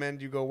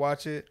 Recommend you go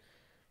watch it.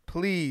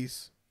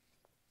 Please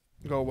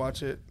go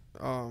watch it.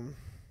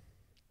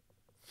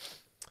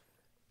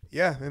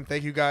 Yeah, and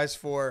thank you guys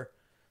for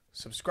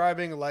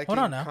subscribing, liking,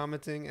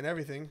 commenting, and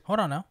everything. Hold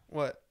on now.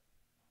 What?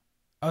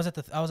 I was at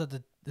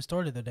the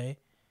store the other day,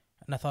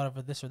 and I thought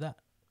of this or that.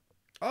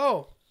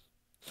 Oh.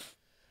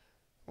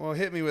 Well,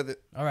 hit me with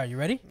it. All right, you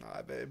ready?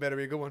 It better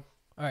be a good one.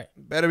 All right.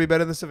 Better be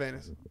better than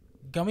Savannah's.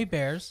 Gummy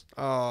bears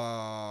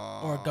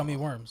or gummy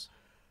worms?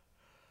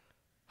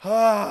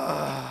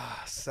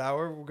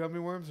 Sour gummy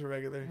worms or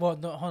regular? Well,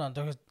 no, hold on.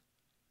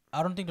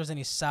 I don't think there's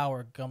any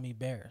sour gummy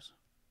bears.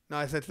 No,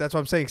 I said that's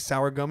what I'm saying.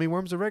 Sour gummy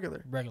worms or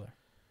regular? Regular.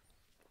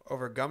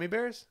 Over gummy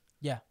bears?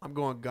 Yeah. I'm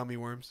going gummy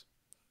worms.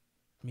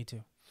 Me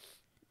too.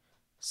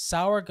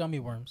 Sour gummy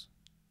worms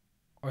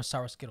or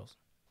sour Skittles?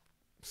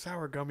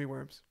 Sour gummy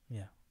worms.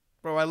 Yeah.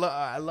 Bro, I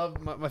love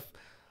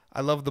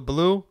the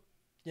blue.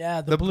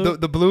 Yeah, the blue.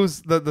 The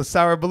blues, the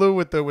sour blue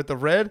with the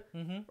red.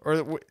 Mm-hmm.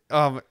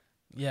 Or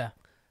yeah.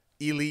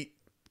 Elite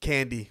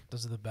candy.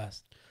 Those are the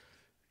best.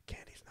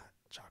 Candy's not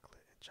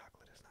chocolate, and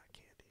chocolate is not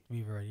candy.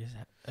 We've already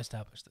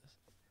established this.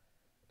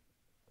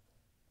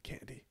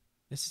 Candy.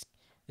 This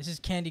is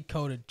candy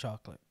coated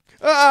chocolate.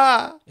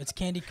 Ah! It's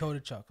candy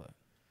coated chocolate.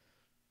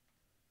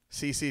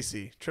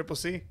 CCC. Triple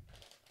C.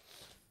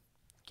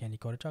 Candy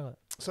coated chocolate.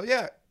 So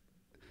yeah.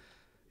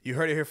 You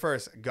heard it here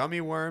first.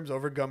 Gummy worms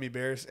over gummy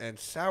bears and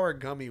sour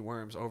gummy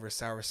worms over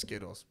sour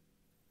Skittles.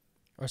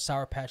 Or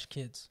Sour Patch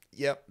Kids.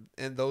 Yep.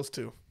 And those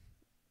two.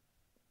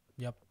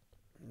 Yep.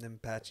 Them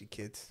patchy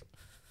kids.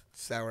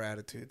 Sour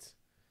attitudes.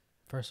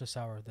 First they're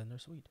sour, then they're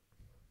sweet.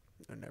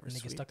 They're never and they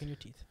sweet. get stuck in your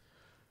teeth.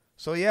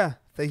 So yeah,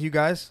 thank you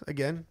guys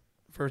again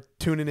for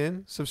tuning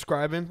in,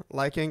 subscribing,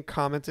 liking,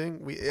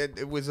 commenting.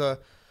 It was a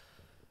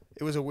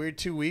weird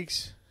 2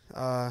 weeks.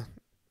 I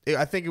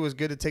think it was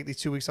good to take these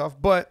 2 weeks off,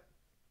 but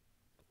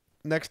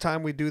next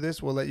time we do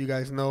this, we'll let you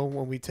guys know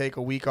when we take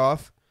a week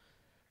off.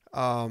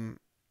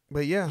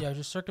 But yeah. Yeah,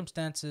 just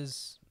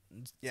circumstances.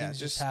 Yeah, things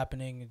just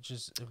happening. It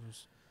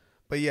was.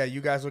 But yeah, you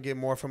guys will get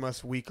more from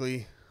us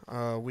weekly.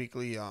 Our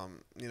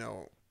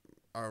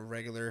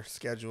regular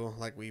schedule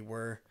like we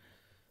were.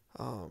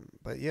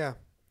 But yeah,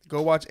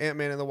 go watch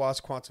Ant-Man and the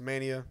Wasp: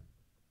 Quantumania.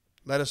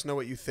 Let us know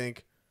what you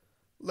think.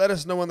 Let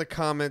us know in the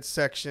comments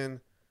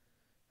section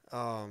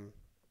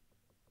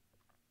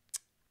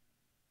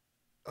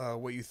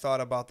what you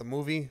thought about the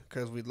movie,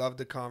 because we'd love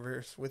to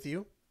converse with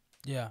you.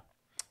 Yeah.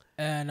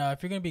 And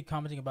if you're going to be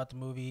commenting about the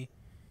movie,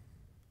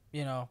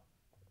 I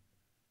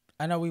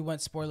know we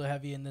went spoiler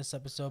heavy in this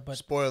episode, but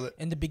spoil it.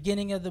 In the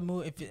beginning of the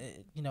movie,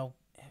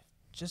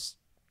 just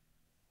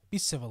be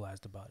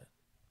civilized about it.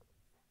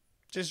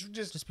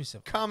 Just be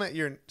civil. Comment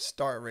your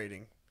star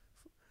rating.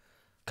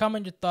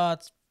 Comment your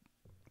thoughts.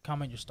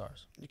 Comment your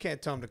stars. You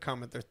can't tell them to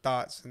comment their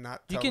thoughts and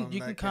not tell them.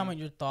 You can comment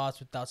your thoughts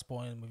without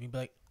spoiling the movie. Be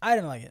like, I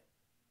didn't like it.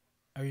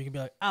 Or you can be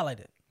like, I liked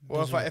it.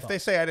 Well, if they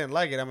say I didn't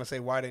like it, I'm going to say,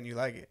 why didn't you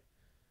like it?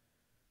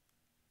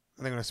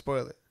 And they're going to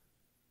spoil it.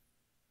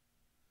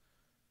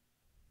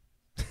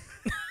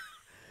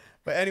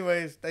 But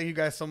anyways, thank you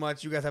guys so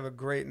much. You guys have a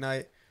great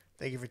night.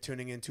 Thank you for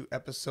tuning in to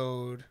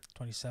episode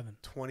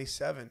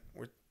 27.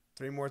 We're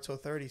 3 more till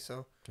 30.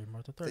 So 3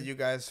 more till 30. Thank you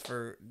guys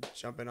for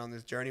jumping on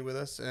this journey with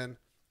us. And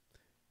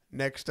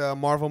next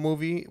Marvel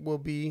movie will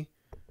be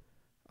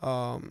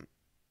Guardians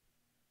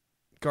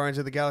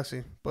of the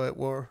Galaxy. But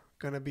we're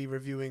going to be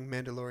reviewing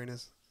Mandalorian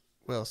as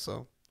well.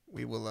 So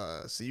we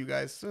will see you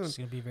guys soon. It's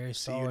going to be very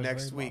See you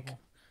next week. Marvel.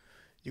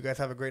 You guys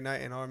have a great night.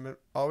 And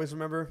always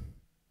remember,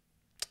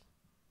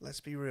 let's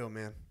be real,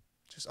 man.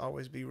 Just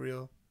always be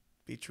real.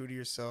 Be true to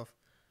yourself.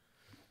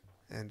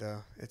 And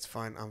it's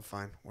fine. I'm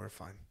fine. We're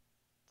fine.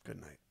 Good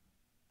night.